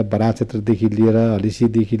पाथिभरादेखि लिएर बराह क्षेत्रदेखि लिएर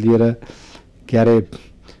हलिसीदेखि लिएर के अरे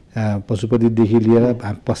पशुपतिदेखि लिएर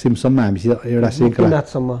पश्चिमसम्म हामीसित एउटा श्रृङ्खला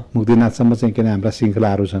मुक्तिनाथसम्म चाहिँ के अरे हाम्रा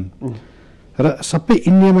श्रृङ्खलाहरू छन्। र सबै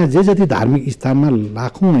इन्डियामा जे जति धार्मिक स्थानमा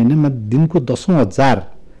लाखौँ होइन, दिनको 10,000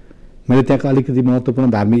 मैले त्यहाँको अलिकति महत्त्वपूर्ण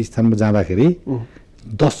धार्मिक स्थानमा जाँदाखेरि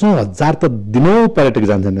 10,000 त दिनौँ पर्यटक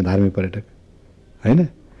जान्छन्, धार्मिक पर्यटक, होइन।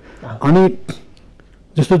 अनि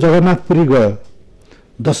जस्तो जगन्नाथपुरी गयो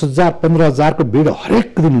 10,000 15,000 को भिड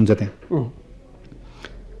हरेक दिन हुन्छ त्यहाँ।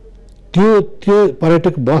 त्यो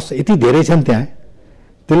पर्यटक बस यति धेरै छन् त्यहाँ,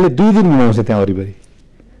 त्यसले 2 दिन घुमाउँछ त्यहाँ वरिपरि,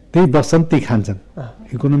 त्यही बस्छन्, त्यही खान्छन्।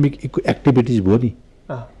 इकोनोमिक एक्टिभिटिज भयो नि,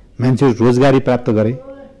 मान्छेहरू रोजगारी प्राप्त गरे,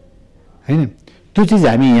 होइन। त्यो चिज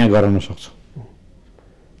हामी यहाँ गराउन सक्छौँ,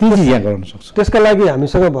 त्यो चिज यहाँ गराउन सक्छौँ। त्यसका लागि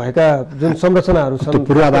हामीसँग भएका जुन संरचनाहरू छन्, त्यो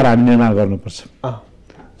पूर्वाधार हामी निर्माण गर्नुपर्छ।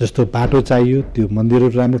 जस्तो बाटो चाहियो, त्यो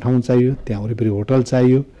मन्दिरहरू राम्रो ठाउँ चाहियो, त्यहाँ वरिपरि होटल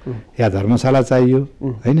चाहियो या धर्मशाला चाहियो,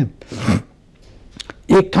 होइन।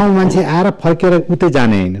 एक ठाउँ मान्छे आएर फर्केर उतै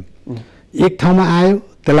जाने होइन, एक ठाउँमा आयो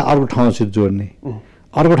त्यसलाई अर्को ठाउँसित जोड्ने,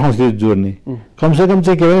 अर्को ठाउँसित जोड्ने, कमसेकम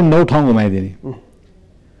चाहिँ के भने 9 ठाउँ घुमाइदिने।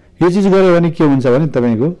 यो चिज गऱ्यो भने के हुन्छ भने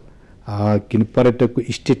तपाईँको किन पर्यटकको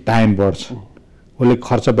स्टे टाइम बढ्छ, उसले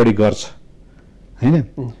खर्च बढी गर्छ, होइन,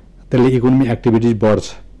 त्यसले इकोनोमिक एक्टिभिटिज बढ्छ,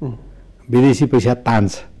 विदेशी पैसा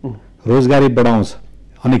तान्छ, रोजगारी बढाउँछ,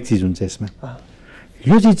 अनेक चिज हुन्छ यसमा।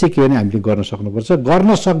 यो चिज चाहिँ के भने हामीले गर्न सक्नुपर्छ।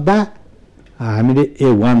 गर्न सक्दा हामीले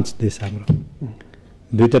A1 देश हाम्रो,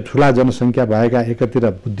 2टा ठुला जनसङ्ख्या भएका, एकातिर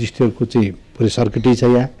बुद्धिस्टहरूको चाहिँ पुरै सर्किटी छ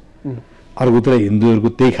यहाँ, अर्कोतिर हिन्दूहरूको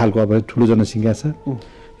त्यही खालको अब ठुलो जनसङ्ख्या छ।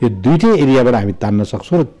 यो 2टै एरियाबाट हामी तान्न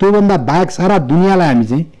सक्छौँ र त्योभन्दा बाहेक सारा दुनियाँलाई हामी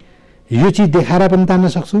चाहिँ यो चिज देखाएर पनि तान्न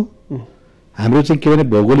सक्छौँ। हाम्रो चाहिँ के भने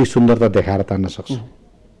भौगोलिक सुन्दरता देखाएर तान्न सक्छौँ,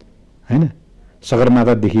 होइन।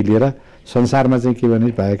 सगरमाथादेखि लिएर संसारमा चाहिँ के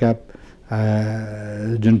भने भएका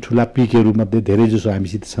जुन ठुला पिकहरूमध्ये धेरै जसो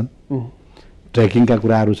हामीसित छन्, ट्रेकिङका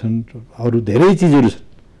कुराहरू छन्, अरू धेरै चिजहरू छन्,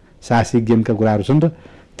 साहसिक गेमका कुराहरू छन्, र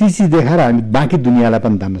ती चिज देखाएर हामी बाँकी दुनियाँलाई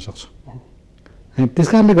पनि तान्न सक्छौँ। त्यस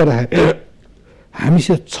कारणले गर्दाखेरि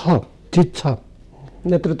हामीसित चिज छ,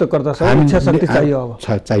 नेतृत्वकर्ता इच्छा शक्ति चाहियो, अब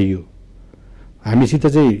चाहियो हामीसित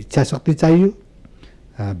चाहिँ इच्छा शक्ति चाहियो,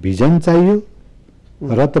 भिजन चाहियो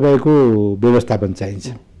र तपाईँको व्यवस्थापन चाहिन्छ।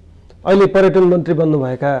 अहिले पर्यटन मन्त्री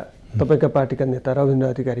बन्नुभएका तपाईँका पार्टीका नेता रविन्द्र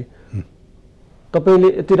अधिकारी, तपाईँले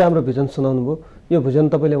यति राम्रो भिजन सुनाउनु भयो, यो भिजन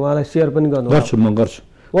तपाईँले उहाँलाई सेयर पनि गर्नुहुन्छ? म गर्छु,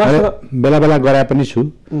 बेला बेला गरे पनि छु।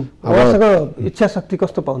 उहाँसँग इच्छा शक्ति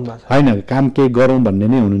कस्तो पाउनु भएको छ? होइन, काम केही गरौँ भन्ने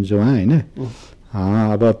नै हुनुहुन्छ उहाँ, होइन।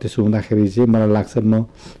 अब त्यसो हुँदाखेरि चाहिँ मलाई लाग्छ म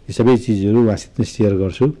यी सबै चिजहरू उहाँसित सेयर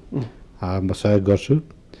गर्छु, म सहयोग गर्छु।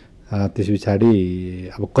 त्यस पछाडि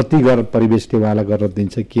अब कति परिवेशले उहाँलाई गर्न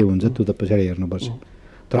दिन्छ, के हुन्छ, त्यो त पछाडि हेर्नुपर्छ।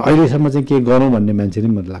 तर अहिलेसम्म चाहिँ के गरौँ भन्ने मान्छे नै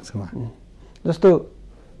मलाई लाग्छ उहाँ। जस्तो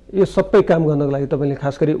यो सबै काम गर्नको लागि तपाईँले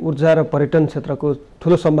खास गरी ऊर्जा र पर्यटन क्षेत्रको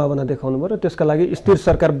ठुलो सम्भावना देखाउनु भयो र त्यसका लागि स्थिर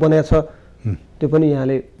सरकार बनाएको छ त्यो पनि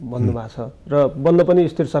यहाँले भन्नुभएको छ र बन्न पनि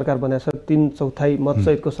स्थिर सरकार बनाएको छ 3/4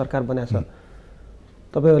 मतसहितको सरकार बनाएको छ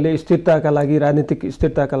तपाईहरूले स्थिरताका लागि राजनीतिक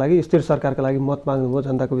स्थिरताका लागि स्थिर सरकारका लागि मत माग्नुभयो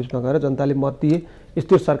जनताको बिचमा गएर जनताले मत दिए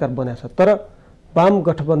स्थिर सरकार बनाएको छ तर वाम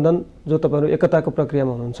गठबन्धन जो तपाईँहरू एकताको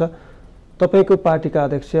प्रक्रियामा हुनुहुन्छ तपाईँको पार्टीका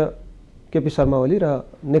अध्यक्ष केपी शर्मा ओली र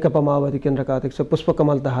नेकपा माओवादी केन्द्रका अध्यक्ष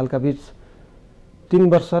पुष्पकमल दाहालका बीच 3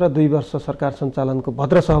 वर्ष र 2 वर्ष सरकार सञ्चालनको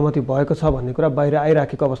भद्र सहमति भएको छ भन्ने कुरा बाहिर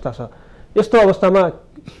आइराखेको अवस्था छ यस्तो अवस्थामा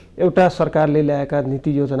एउटा सरकारले ल्याएका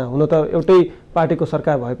नीति योजना हुन त एउटै पार्टीको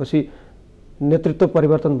सरकार भएपछि नेतृत्व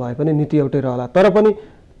परिवर्तन भए पनि नीति एउटै रहला तर पनि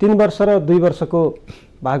 3 वर्ष र 2 वर्षको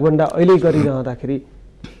भागभण्डा अहिले गरिरहँदाखेरि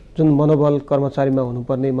जुन मनोबल कर्मचारीमा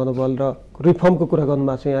हुनुपर्ने मनोबल र रिफर्मको कुरा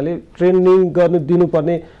गर्नुमा चाहिँ यहाँले ट्रेनिङ गर्नु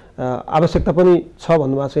दिनुपर्ने आवश्यकता पनि छ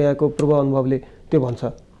भन्नुमा चाहिँ यहाँको पूर्व अनुभवले त्यो भन्छ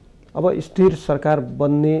अब स्थिर सरकार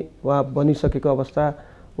बन्ने वा बनिसकेको अवस्था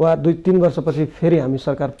वा 2-3 वर्षपछि फेरि हामी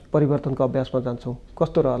सरकार परिवर्तनको अभ्यासमा जान्छौँ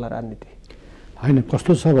कस्तो रहला राजनीति हैन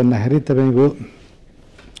कस्तो छ भन्दाखेरि तपाईको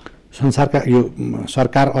संसारका यो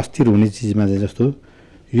सरकार अस्थिर हुने चिजमा चाहिँ जस्तो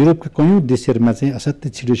युरोपका कयौं देशहरुमा चाहिँ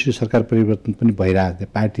असाध्यै छिटो सरकार परिवर्तन पनि भइरहेको थियो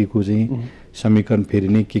पार्टीको चाहिँ समीकरण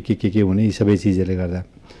फेरिने के हुने यी सबै चीजहरुले गर्दा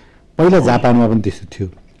पहिला जापानमा पनि त्यस्तो थियो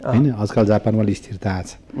हैन आजकल जापानमा स्थिरता आछ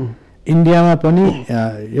इन्डियामा पनि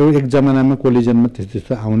एक जमानामा कोलिजनमा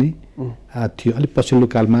त्यस्तो आउने थियो अलि पछिल्लो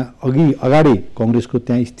कालमा अगाडि कांग्रेसको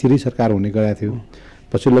त्यहाँ स्थिरै सरकार हुने गरेको थियो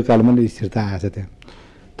पछिल्लो कालमा स्थिरता आछ त्यहाँ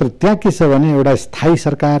तर त्यहाँ के छ भने एउटा स्थायी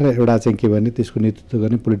सरकार एउटा चाहिँ के भने त्यसको नेतृत्व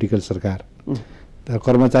गर्ने पोलिटिकल सरकार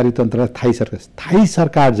कर्मचारी तन्त्र स्थायी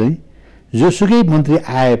सरकार चाहिँ जोसुकै मन्त्री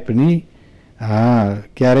आए पनि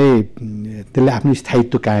के अरे त्यसले आफ्नो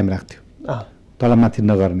स्थायित्व कायम राख्थ्यो तलमाथि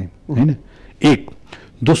नगर्ने हैन एक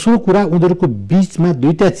दोस्रो कुरा उनीहरुको बीचमा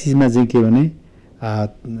दुईटा चीजमा चाहिँ के भने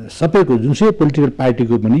सबैको जुनसुकै पोलिटिकल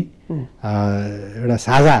पार्टीको पनि एउटा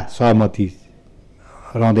साझा सहमति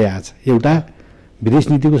रहँदै आछ एउटा विदेश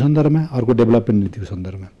नीतिको सन्दर्भमा अर्को डेभलपमेन्ट नीतिको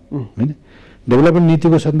सन्दर्भमा हैन डेभलपमेन्ट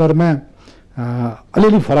नीतिको सन्दर्भमा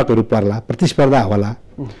अलिअलि फरकहरु पर्ला प्रतिस्पर्धा होला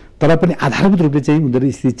तर पनि आधारभूत रूपले चाहिँ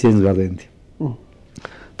उनीहरु स्थिति चेन्ज गर्दैन थियो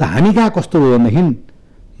त हामी कहाँ कस्तो हो भनेदेखि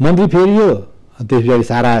मन्त्री फेरियो त्यसपछि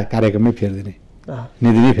सारा कार्यक्रममै फेर्दिने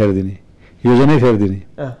नीति नै फेर्दिने योजना फेर्दिने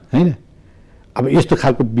हैन अब यस्तो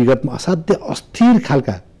खालको विगतमा असाध्य अस्थिर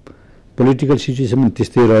खालका पोलिटिकल सिचुएसन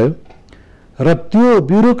त्यस्तै रह्यो र त्यो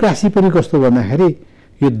ब्युरोक्रासी पनि कस्तो भन्दाखेरि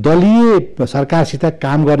यो दलीय सरकारसित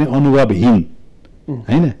काम गर्ने अनुभवहीन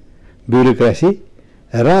हैन ब्युरोक्रासी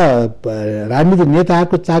र राजनीतिक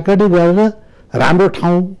नेताहरूको चाकरी गरेर राम्रो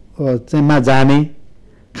ठाउँ चाहिँ मा जाने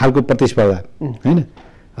खालको प्रतिस्पर्धा हैन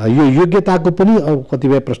यो योग्यताको पनि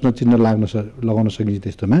कतिपय प्रश्न चिन्ह लगाउन सकिन्छ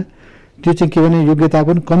त्यस्तोमा त्यो चाहिँ के भने योग्यता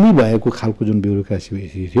पनि कमी भएको खालको जुन ब्युरोक्रासी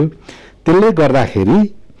थियो त्यसले गर्दाखेरि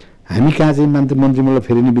हामी कहाँ चाहिँ मन्त्रीमण्डल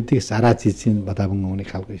फेरिने बित्तिकै सारा चिज चाहिँ बताबुङ हुने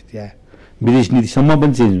खालको स्थिति आयो विदेश नीतिसम्म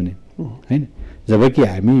पनि चेन्ज हुने हैन जबकि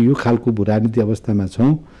हामी यो खालको राजनीति अवस्थामा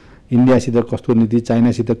छौं इन्डियासित कस्तो नीति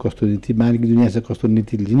चाइनासित कस्तो नीति बाँकी दुनियाँसित कस्तो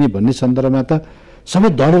नीति लिने भन्ने सन्दर्भमा त सबै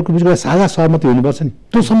दलहरुको बीचमा साझा सहमति हुनुपर्छ नि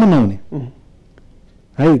त्यो सम्म नहुने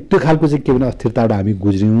है त्यो खालको चाहिँ के भने अस्थिरताबाट हामी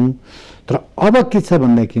गुज्रियौं तर अब के छ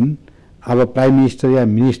भन्दाखेरि अब प्राइम मिनिस्टर या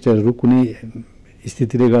मिनिस्टरहरु कुनै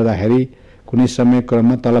स्थितिले गर्दाखेरि कुनै समय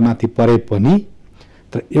क्रममा तलमाथि परे पनि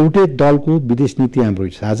तर एउटै दलको विदेश नीति हाम्रो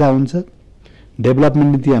साझा हुन्छ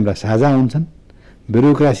डेभलपमेन्ट नीति हाम्रा साझा हुन्छन्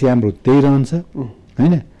ब्युरोक्रासी हाम्रो त्यही रहन्छ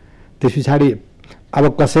हैन त्यसपछि अब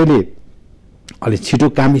कसैले अलि छिटो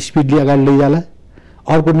काम स्पिडली अगाडि लैजाला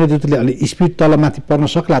अर्को नेतृत्वले अलि स्पिड तलमाथि पर्न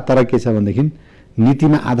सक्ला तर के छ भन्दाखेरि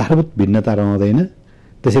नीतिमा आधारभूत भिन्नता रहँदैन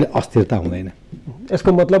त्यसैले अस्थिरता हुँदैन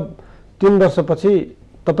यसको मतलब 3 वर्षपछि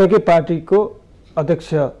तपाईकै पार्टीको अध्यक्ष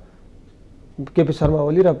केपी शर्मा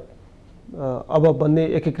ओली र अब बन्ने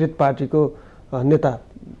एकीकृत पार्टीको नेता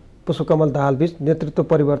पुष्पकमल दाहाल बीच नेतृत्व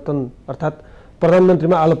परिवर्तन अर्थात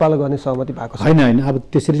प्रधानमन्त्रीमा आलोपालो गर्ने सहमति भएको छ हैन अब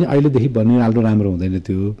त्यसरी चाहिँ अहिलेदेखि भनिहाल्नु राम्रो हुँदैन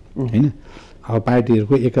त्यो हैन अब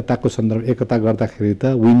पार्टीहरुको एकताको सन्दर्भ एकता गर्दाखेरि त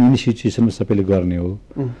विन विन सिचुएसनमा सबैले गर्ने हो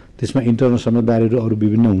त्यसमा इन्टरनल समस्याहरु अरु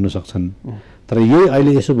विभिन्न हुन सक्छन् तर यही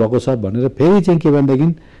अहिले यसो भएको छ भनेर फेरि चाहिँ के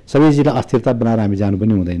भन्दाखेरि सबै जिल्ला अस्थिरता बनाएर हामी जानु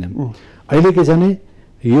पनि हुँदैन अहिले के छ भने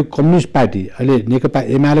यो कम्युनिस्ट पार्टी अहिले नेकपा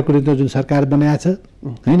एमालेको नेतृत्वमा जुन सरकार बनाएको छ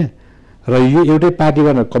हैन र यो एउटै पार्टी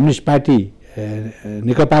भनेर कम्युनिस्ट पार्टी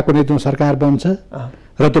नेकपाको नेतृत्वमा सरकार बन्छ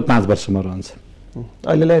र त्यो 5 वर्षमा रहन्छ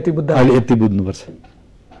अहिले यति बुझ्नुपर्छ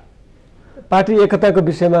पार्टी एकताको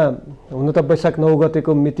विषयमा हुन त वैशाख 9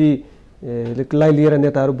 गतेको मितिलाई लिएर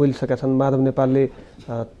नेताहरू बोलिसकेका छन् माधव नेपालले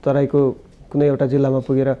तराईको कुनै एउटा जिल्लामा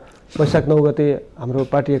पुगेर वैशाख 9 गते हाम्रो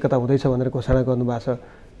पार्टी एकता हुँदैछ भनेर घोषणा गर्नुभएको छ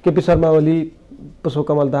केपी शर्मा ओली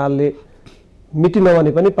पुष्पकमल दाहालले मिति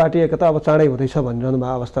नभने पनि पार्टी एकता अब चाँडै हुँदैछ भनिरहनु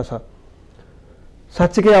भएको अवस्था छ।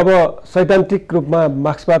 साँच्चीकै अब सैद्धान्तिक रूपमा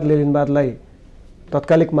मार्क्सवाद लेनिनवादलाई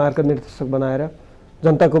तत्कालिक मार्ग निर्देशक बनाएर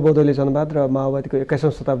जनताको बौद्धले जनवाद र माओवादीको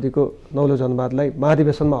 21औं शताब्दीको नौलो जनवादलाई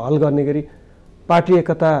महाधिवेशनमा हल गर्ने गरी पार्टी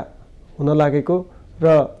एकता हुन लागेको र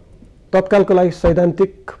तत्कालको लागि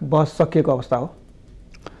सैद्धान्तिक बहस सकिएको अवस्था हो।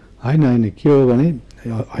 होइन के हो भने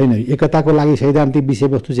होइन एकताको लागि सैद्धान्तिक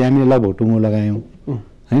विषयवस्तु चाहिँ हामीले लगभग टुङ्गो लगायौँ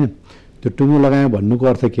होइन। त्यो टुङ्गो लगायौँ भन्नुको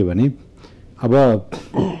अर्थ के भने अब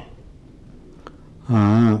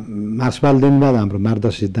मार्क्सवाद लेनिनवाद हाम्रो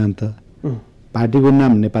मार्गदर्शक सिद्धान्त, पार्टीको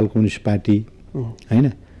नाम नेपाल कम्युनिस्ट पार्टी होइन।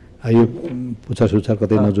 यो पुच्छर सुच्छर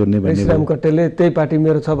कतै नजोड्ने भन्ने श्रीराम कट्टेलले त्यही पार्टी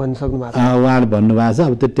मेरो छ भनिसक्नु भएको छ। उहाँले भन्नुभएको छ।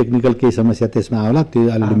 अब त्यो टेक्निकल केही समस्या त्यसमा आउला, त्यो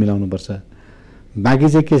अलिअलि मिलाउनुपर्छ। बाँकी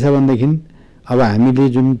चाहिँ के छ भनेदेखि अब हामीले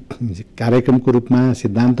जुन कार्यक्रमको रूपमा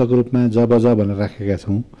सिद्धान्तको रूपमा जब भनेर राखेका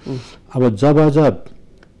छौँ, अब जब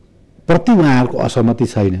प्रति उहाँहरूको असहमति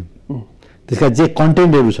छैन। त्यसका जे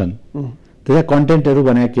कन्टेन्टहरू छन् त्यसका कन्टेन्टहरू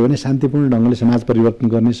भनेको के भने शान्तिपूर्ण ढङ्गले समाज परिवर्तन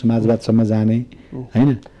गर्ने, समाजवादसम्म जाने होइन।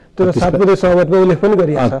 त्यो सातपुते सहमतिमा उल्लेख पनि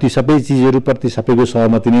गरिएको छ। ती सबै चिजहरूप्रति सबैको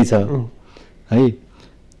सहमति नै छ है।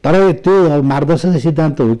 तर त्यो मार्गदर्शक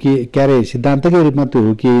सिद्धान्त हो कि के अरे सिद्धान्तकै रूपमा त्यो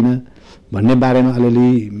हो कि होइन भन्ने बारेमा अलिअलि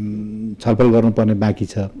छलफल गर्नुपर्ने बाँकी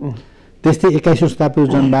छ। त्यस्तै 21औं शताब्दीको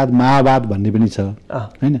जनवाद माओवाद भन्ने पनि छ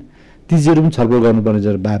होइन। ती चिजहरू पनि छलफल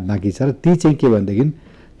गर्नुपर्ने बाँकी छ। र ती चाहिँ के भनेदेखि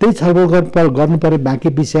त्यही छलफल गर्नुपर्ने बाँकी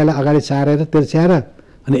विषयलाई अगाडि सारेर तेर्स्याएर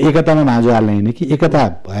अनि एकतामा भाँजो हाल्ने होइन कि एकता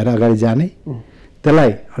भएर अगाडि जाने, त्यसलाई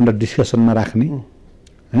अन्डर डिस्कसनमा राख्ने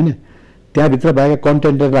होइन। त्यहाँभित्र भएका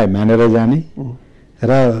कन्टेन्टहरूलाई मानेर जाने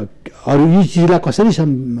र अरू यी चिजलाई कसरी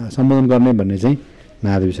सम्बोधन गर्ने भन्ने चाहिँ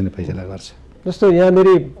महाधिवेशनले फैसला गर्छ। जस्तो यहाँनिर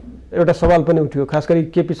एउटा सवाल पनि उठ्यो, खास गरी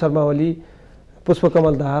केपी शर्मा ओली,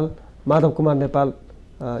 पुष्पकमल दाहाल, माधव कुमार नेपाल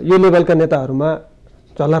यो लेभलका नेताहरूमा,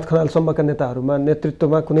 झलनाथ खनालसम्मका नेताहरूमा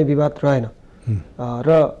नेतृत्वमा कुनै विवाद रहेन र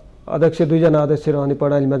अध्यक्ष 2 जना अध्यक्ष रहने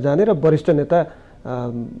प्रणालीमा जाने र वरिष्ठ नेता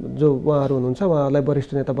जो उहाँहरू हुनुहुन्छ उहाँहरूलाई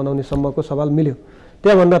वरिष्ठ नेता बनाउने सम्मको सवाल मिल्यो।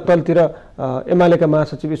 त्यहाँभन्दा तलतिर एमालेका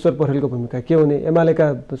महासचिव ईश्वर पोखरेलको भूमिका के हुने, एमालेका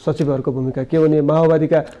सचिवहरूको भूमिका के हुने,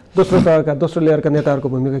 माओवादीका दोस्रो तहका दोस्रो लेयरका नेताहरूको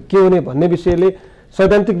भूमिका के हुने भन्ने विषयले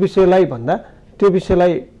सैद्धान्तिक विषयलाई भन्दा त्यो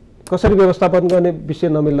विषयलाई कसरी व्यवस्थापन गर्ने विषय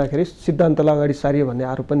नमिल्दाखेरि सिद्धान्तलाई अगाडि सारियो भन्ने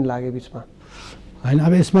आरोप पनि लाग्यो बिचमा होइन।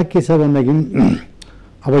 अब यसमा के छ भनेदेखि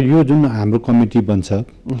अब यो जुन हाम्रो कमिटी बन्छ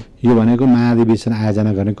यो भनेको महाधिवेशन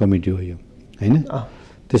आयोजना गर्ने कमिटी हो यो होइन।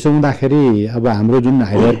 त्यसो हुँदाखेरि अब हाम्रो जुन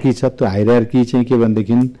हायरार्की छ त्यो हायरार्की चाहिँ के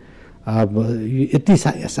भनेदेखि अब यति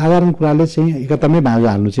साधारण कुराले चाहिँ एकतामै भाँजो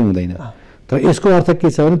हाल्नु चाहिँ हुँदैन। तर यसको अर्थ के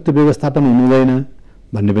छ भने त्यो व्यवस्थापन हुनु हुँदैन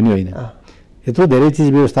भन्ने पनि होइन। यत्रो धेरै चिज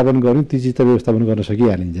व्यवस्थापन गर्नु ती चिज त व्यवस्थापन गर्न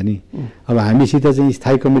सकिहालिन्छ नि। अब हामीसित चाहिँ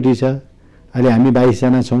स्थायी कमिटी छ, अहिले हामी 22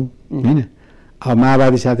 जना छौँ होइन। अब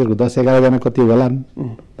माओवादी साथीहरूको 10-11 जना कति होलान्,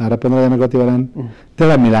 12-15 जना कति होलान्,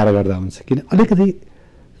 त्यसलाई मिलाएर गर्दा हुन्छ। किन अलिकति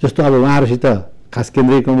जस्तो अब उहाँहरूसित खास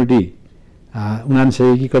केन्द्रीय कमिटी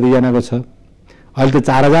 99 कि कतिजनाको छ, अहिले त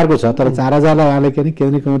 4000 को छ। तर 4000लाई उहाँले के अरे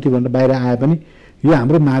केन्द्रीय कमिटी भनेर बाहिर आए पनि यो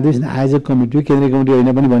हाम्रो महाधिवेशन आयोजक कमिटी हो, केन्द्रीय कमिटी होइन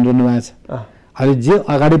पनि भनिरहनु भएको छ। अहिले जे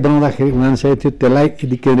अगाडि बनाउँदाखेरि 99 थियो त्यसलाई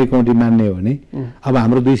यदि केन्द्रीय कमिटी मान्ने हो भने अब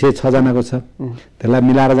हाम्रो 206 जनाको छ, त्यसलाई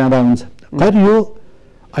मिलाएर जाँदा हुन्छ। खैर यो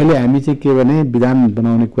अहिले हामी चाहिँ के भने विधान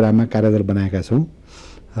बनाउने कुरामा कार्यदल बनाएका छौँ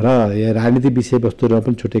र यो राजनीतिक विषयवस्तुहरू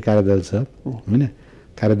पनि छुट्टै कार्यदल छ होइन।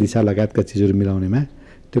 कार्यदिशा लगायतका चिजहरू मिलाउनेमा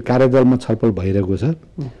त्यो कार्यदलमा छलफल भइरहेको छ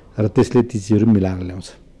र त्यसले ती चिजहरू मिलाएर ल्याउँछ।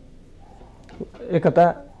 एकता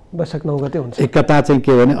वैशाख 9 गते हुन्छ। एकता चाहिँ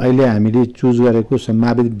के भने अहिले हामीले चुज गरेको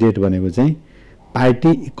सम्भावित डेट भनेको चाहिँ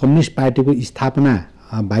पार्टी कम्युनिस्ट पार्टीको स्थापना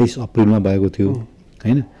 22 अप्रिलमा भएको थियो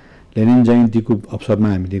होइन। लेनिन जयन्तीको अवसरमा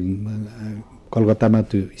हामीले कलकत्तामा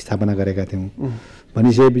त्यो स्थापना गरेका थियौँ।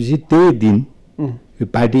 भनिसकेपछि त्यही दिन यो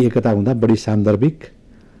पार्टी एकता हुँदा बढी सान्दर्भिक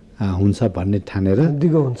हुन्छ भन्ने ठानेर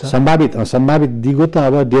दिगो हुन्छ। सम्भावित दिगो त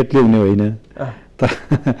अब डेटले हुने होइन, तर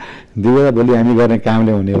दिगो त भोलि हामी गर्ने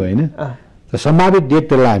कामले हुने हो होइन। तर सम्भावित डेट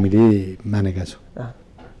त्यसलाई हामीले मानेका छौँ।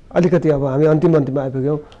 अलिकति अब हामी अन्तिममा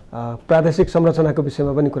आइपुग्यौँ। प्रादेशिक संरचनाको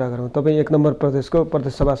विषयमा पनि कुरा गरौँ। तपाईँ 1 नम्बर प्रदेशको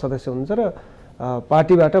प्रदेश सभा सदस्य हुनुहुन्छ र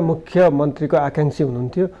पार्टीबाट मुख्यमन्त्रीको आकाङ्क्षी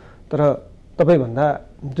हुनुहुन्थ्यो। तर तपाईँभन्दा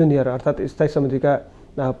जुनियर अर्थात् स्थायी समितिका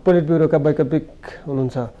पोलिट ब्युरोका वैकल्पिक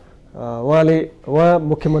हुनुहुन्छ, उहाँ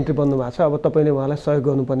मुख्यमन्त्री बन्नु भएको छ। अब तपाईँले उहाँलाई सहयोग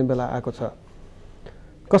गर्नुपर्ने बेला आएको छ।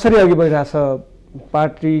 कसरी अघि बढिरहेछ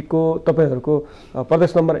पार्टीको तपाईँहरूको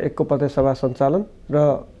प्रदेश नम्बर 1 को प्रदेश सभा सञ्चालन र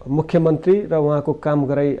मुख्यमन्त्री र उहाँको काम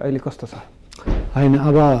गराइ अहिले कस्तो छ? होइन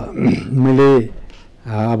अब मैले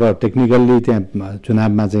अब टेक्निकल्ली त्यहाँ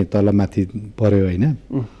चुनावमा चाहिँ तलमाथि पर्यो होइन।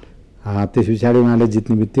 त्यस पछाडि उहाँले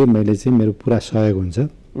जित्ने बित्तिकै मैले चाहिँ मेरो पुरा सहयोग हुन्छ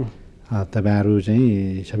तपाईँहरू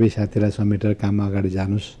चाहिँ सबै साथीलाई समेटेर काममा अगाडि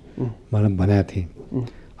जानुहोस् भनेर भनेको थिएँ।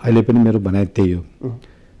 अहिले पनि मेरो भनाइ त्यही हो।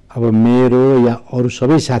 अब मेरो या अरू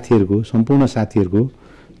सबै साथीहरूको सम्पूर्ण साथीहरूको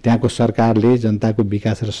त्यहाँको सरकारले जनताको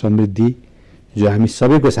विकास र समृद्धि जो हामी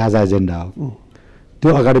सबैको साझा एजेन्डा हो त्यो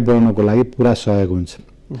अगाडि बढाउनको लागि पुरा सहयोग हुन्छ।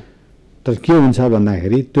 तर के हुन्छ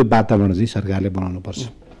भन्दाखेरि त्यो वातावरण चाहिँ सरकारले बनाउनुपर्छ।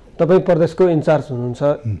 तपाईँ प्रदेशको इन्चार्ज हुनुहुन्छ,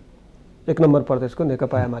 1 नम्बर प्रदेशको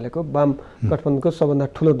नेकपा एमालेको वाम गठबन्धनको सबभन्दा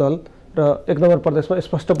ठुलो दल र 1 नम्बर प्रदेशमा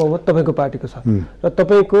स्पष्ट बहुमत तपाईँको पार्टीको छ र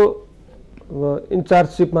तपाईँको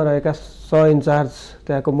इन्चार्जसिपमा रहेका इन्चार्ज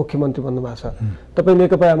त्यहाँको मुख्यमन्त्री भन्नुभएको छ। तपाईँ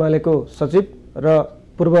नेकपा एमालेको सचिव र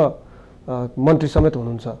पूर्व मन्त्री समेत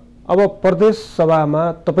हुनुहुन्छ। अब प्रदेश सभामा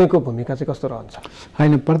तपाईँको भूमिका चाहिँ कस्तो रहन्छ?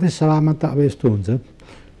 होइन, प्रदेश सभामा त अब यस्तो हुन्छ,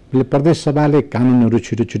 प्रदेश सभाले कानुनहरू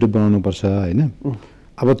छिटो छिटो बनाउनुपर्छ होइन।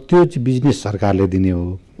 अब त्यो चाहिँ बिजनेस सरकारले दिने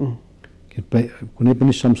हो। कुनै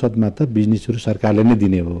पनि संसदमा त बिजनेसहरू सरकारले नै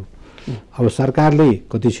दिने हो। अब सरकारले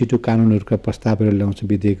कति छिटो कानुनहरूका प्रस्तावहरू ल्याउँछ,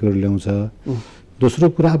 विधेयकहरू ल्याउँछ। दोस्रो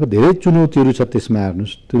कुरा अब धेरै चुनौतीहरू छ त्यसमा।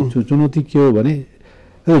 हेर्नुहोस्, त्यो चुनौती के हो भने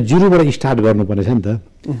जिरोबाट स्टार्ट गर्नुपर्ने छ नि त।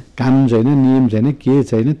 कानुन छैन, नियम छैन, के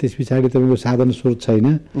छैन, त्यस पछाडि तपाईँको साधन स्रोत छैन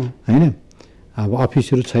होइन, अब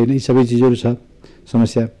अफिसहरू छैन, यी सबै चिजहरू छ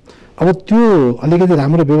समस्या। अब त्यो अलिकति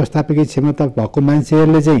राम्रो व्यवस्थापकीय क्षमता भएको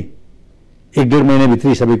मान्छेहरूले चाहिँ 1-1.5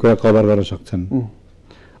 महिनाभित्रै सबै कुरा कभर गर्न सक्छन्।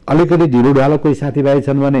 अलिकति ढिलो ढालो कोही साथीभाइ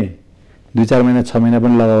छन् भने 2-4 महिना 6 महिना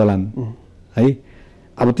पनि लगाउलान् है।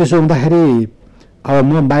 अब त्यसो हुँदाखेरि अब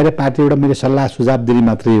म बाहिर पार्टीबाट मेरो सल्लाह सुझाव दिने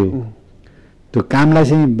मात्रै हो। त्यो कामलाई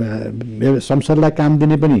चाहिँ संसदलाई काम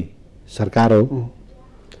दिने पनि सरकार हो,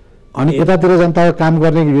 अनि यतातिर जनताको काम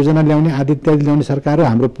गर्ने योजना ल्याउने आदि इत्यादि ल्याउने सरकार हो।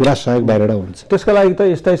 हाम्रो पुरा सहयोग बाहिरबाट हुन्छ। त्यसका लागि त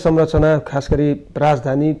स्थायी संरचना, खास गरी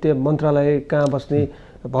राजधानी, त्यो मन्त्रालय कहाँ बस्ने,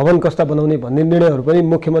 भवन कस्ता बनाउने भन्ने निर्णयहरू पनि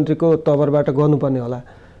मुख्यमन्त्रीको तवरबाट गर्नुपर्ने होला।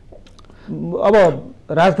 अब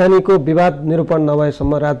राजधानीको विवाद निरूपण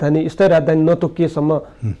नभएसम्म, स्थायी राजधानी नतोकिएसम्म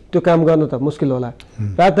त्यो काम गर्न त मुस्किल होला।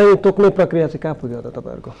 राजधानी तोक्ने प्रक्रिया चाहिँ कहाँ पुग्यो त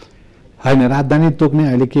तपाईँहरूको? होइन, राजधानी तोक्ने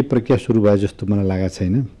अहिले केही प्रक्रिया सुरु भयो जस्तो मलाई लागेको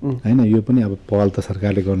छैन होइन। यो पनि अब पहल त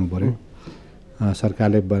सरकारले गर्नु पर्यो।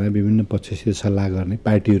 सरकारले भने विभिन्न पक्षसित सल्लाह गर्ने,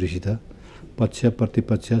 पार्टीहरूसित, पक्ष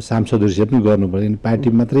प्रतिपक्ष सांसदहरूसित पनि गर्नु पर्यो। पार्टी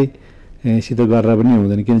मात्रै सित गरेर पनि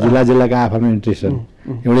हुँदैन, किन जिल्ला जिल्लाका आफ्नो इन्ट्रेस्ट छन्,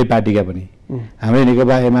 एउटै पार्टीका पनि। हाम्रै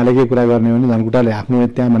नेकपा एमालेकै कुरा गर्ने हो भने धनकुटाले आफ्नो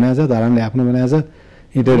त्यहाँ बनाएको छ, धरानले आफ्नो बनाएको छ,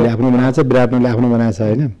 इटरले आफ्नो बनाएको छ, विराटनगरले आफ्नो बनाएको छ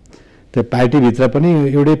होइन। त्यो पार्टीभित्र पनि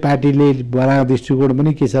एउटै पार्टीले बनाएको दृष्टिकोण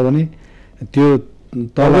पनि के छ भने त्यो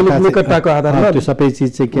निकटताको आधारमा त्यो सबै चिज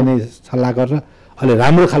चाहिँ के नै सल्लाह गरेर अहिले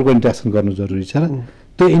राम्रो खालको इन्ट्रेक्सन गर्नु जरुरी छ र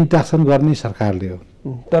त्यो इन्ट्रेक्सन गर्ने सरकारले हो।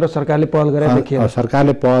 तर सरकारले पहल गरेको देखियो।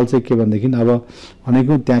 सरकारले पहल चाहिँ के भनेदेखि अब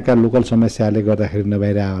अनेकौँ त्यहाँका लोकल समस्याले गर्दाखेरि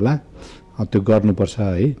नभइरहेको होला, त्यो गर्नुपर्छ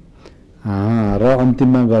है। र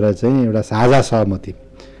अन्तिममा गएर चाहिँ एउटा साझा सहमति,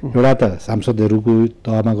 एउटा त सांसदहरूको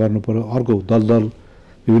तहमा गर्नु पर्यो, अर्को दल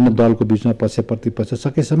विभिन्न दलको बिचमा पक्ष प्रतिपक्ष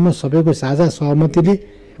सकेसम्म सबैको साझा सहमतिले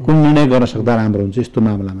कुन निर्णय गर्न सक्दा राम्रो हुन्छ। यस्तो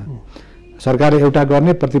मामलामा सरकारले एउटा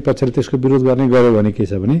गर्ने, प्रतिपक्षले त्यसको विरोध गर्ने गर्यो भने के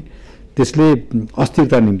छ भने त्यसले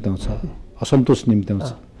अस्थिरता निम्त्याउँछ, असन्तोष निम्त्याउँछ।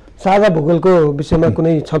 साझा भूगोलको विषयमा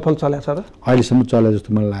कुनै छलफल चलेको छ र? अहिलेसम्म चले जस्तो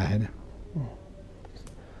मलाई लागेन।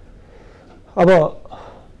 अब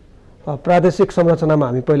प्रादेशिक संरचनामा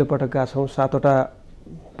हामी पहिलोपटक गएका छौँ, 7वटा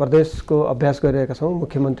प्रदेशको अभ्यास गरिरहेका छौँ,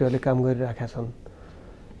 मुख्यमन्त्रीहरूले काम गरिरहेका छन्।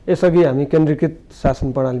 यसअघि हामी केन्द्रीकृत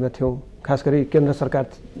शासन प्रणालीमा थियौँ, खास गरी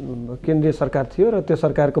केन्द्रीय सरकार थियो र त्यो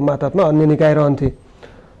सरकारको मातहतमा अन्य निकाय रहन्थे।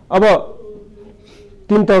 अब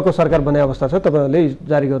 3 तहको सरकार बन्ने अवस्था छ। तपाईँहरूले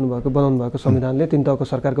जारी बनाउनु भएको संविधानले 3 तहको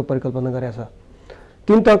सरकारको परिकल्पना गरेको छ।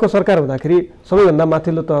 3 तहको सरकार हुँदाखेरि सबैभन्दा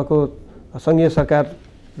माथिल्लो तहको सङ्घीय सरकार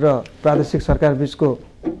र प्रादेशिक सरकार बिचको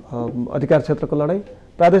अधिकार क्षेत्रको लडाइँ,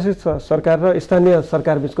 प्रादेशिक सरकार र स्थानीय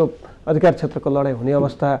सरकार बिचको अधिकार क्षेत्रको लडाइँ हुने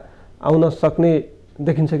अवस्था आउन सक्ने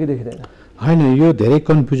देखिन्छ कि देखिँदैन? होइन, यो धेरै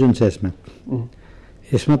कन्फ्युजन छ यसमा।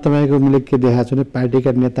 यसमा तपाईँको मैले के देखाएको छु भने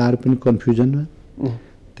पार्टीका नेताहरू पनि कन्फ्युजनमा,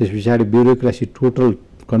 त्यस पछाडि ब्युरोक्रेसी टोटल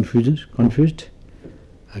कन्फ्युज,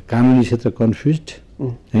 कानुनी क्षेत्र कन्फ्युज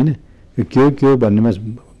होइन, के हो भन्नेमा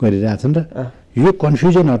गरिरहेछन्। र यो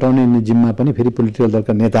कन्फ्युजन हटाउने जिम्मा पनि फेरि पोलिटिकल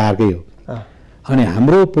दलका नेताहरूकै हो। अनि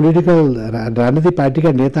हाम्रो पोलिटिकल राजनीतिक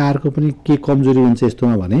पार्टीका नेताहरूको पनि के कमजोरी हुन्छ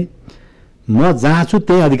यस्तोमा भने म जहाँ छु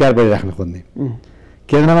त्यही अधिकार बढिराख्न खोज्ने,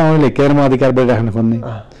 केन्द्रमा आउनेले केन्द्रमा अधिकार बढिराख्न खोज्ने,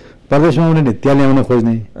 प्रदेशमा आउनेले त्यहाँ ल्याउन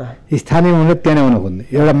खोज्ने, स्थानीय आउनेले त्यहाँ ल्याउन खोज्ने,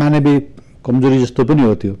 एउटा मानवीय कमजोरी जस्तो पनि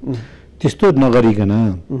हो त्यो। त्यस्तो नगरिकन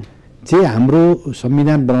चाहिँ हाम्रो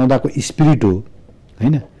संविधान बनाउँदाको स्पिरिट हो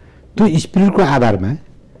होइन, त्यो स्पिरिटको आधारमा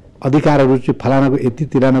अधिकारहरू चाहिँ फलानाको यति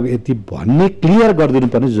तिरानाको यति भन्ने क्लियर गरिदिनु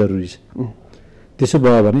पर्ने जरुरी छ। त्यसो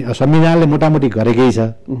भयो भने संविधानले मोटामोटी गरेकै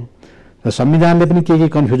छ, र संविधानले पनि के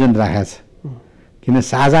कन्फ्युजन राखेको छ किन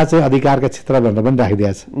साझा चाहिँ अधिकारका क्षेत्र भनेर पनि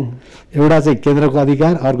राखिदिएको छ एउटा चाहिँ केन्द्रको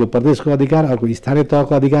अधिकार अर्को प्रदेशको अधिकार अर्को स्थानीय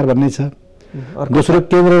तहको अधिकार भन्ने छ दोस्रो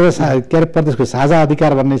केन्द्र र के अरे प्रदेशको साझा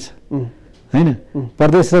अधिकार भन्ने छ हैन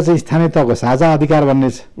प्रदेश र चाहिँ स्थानीय तहको साझा अधिकार भन्ने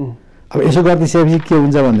छ अब यसो गरिदिएपछि के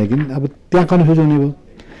हुन्छ भनेदेखि अब त्यहाँ कन्फ्युज हुने भयो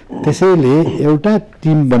त्यसैले एउटा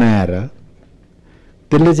टिम बनाएर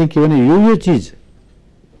त्यसले चाहिँ के भने यो चिज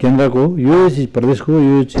केन्द्रको यो चिज प्रदेशको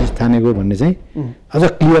यो चिज स्थानीयको भन्ने चाहिँ अझ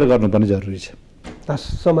क्लियर गर्नुपर्ने जरुरी छ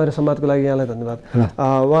समय र संवादको लागि यहाँलाई धन्यवाद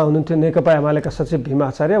उहाँ हुनुहुन्थ्यो नेकपा एमालेका सचिव भीम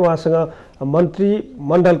आचार्य उहाँसँग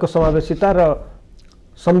मन्त्रीमण्डलको समावेशिता र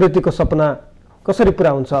समृद्धिको सपना कसरी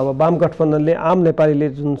पुरा हुन्छ अब वाम गठबन्धनले आम नेपालीले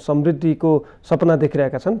जुन समृद्धिको सपना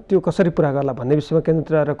देखिरहेका छन् त्यो कसरी पुरा गर्ला भन्ने विषयमा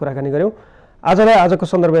केन्द्रित रहेर कुराकानी गर्यौं आजको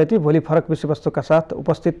सन्दर्भ यति भोलि फरक विषयवस्तुका साथ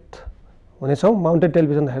उपस्थित हुनेछौं माउन्टेन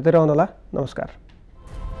टेलिभिजन हेर्दै रहनुहोला नमस्कार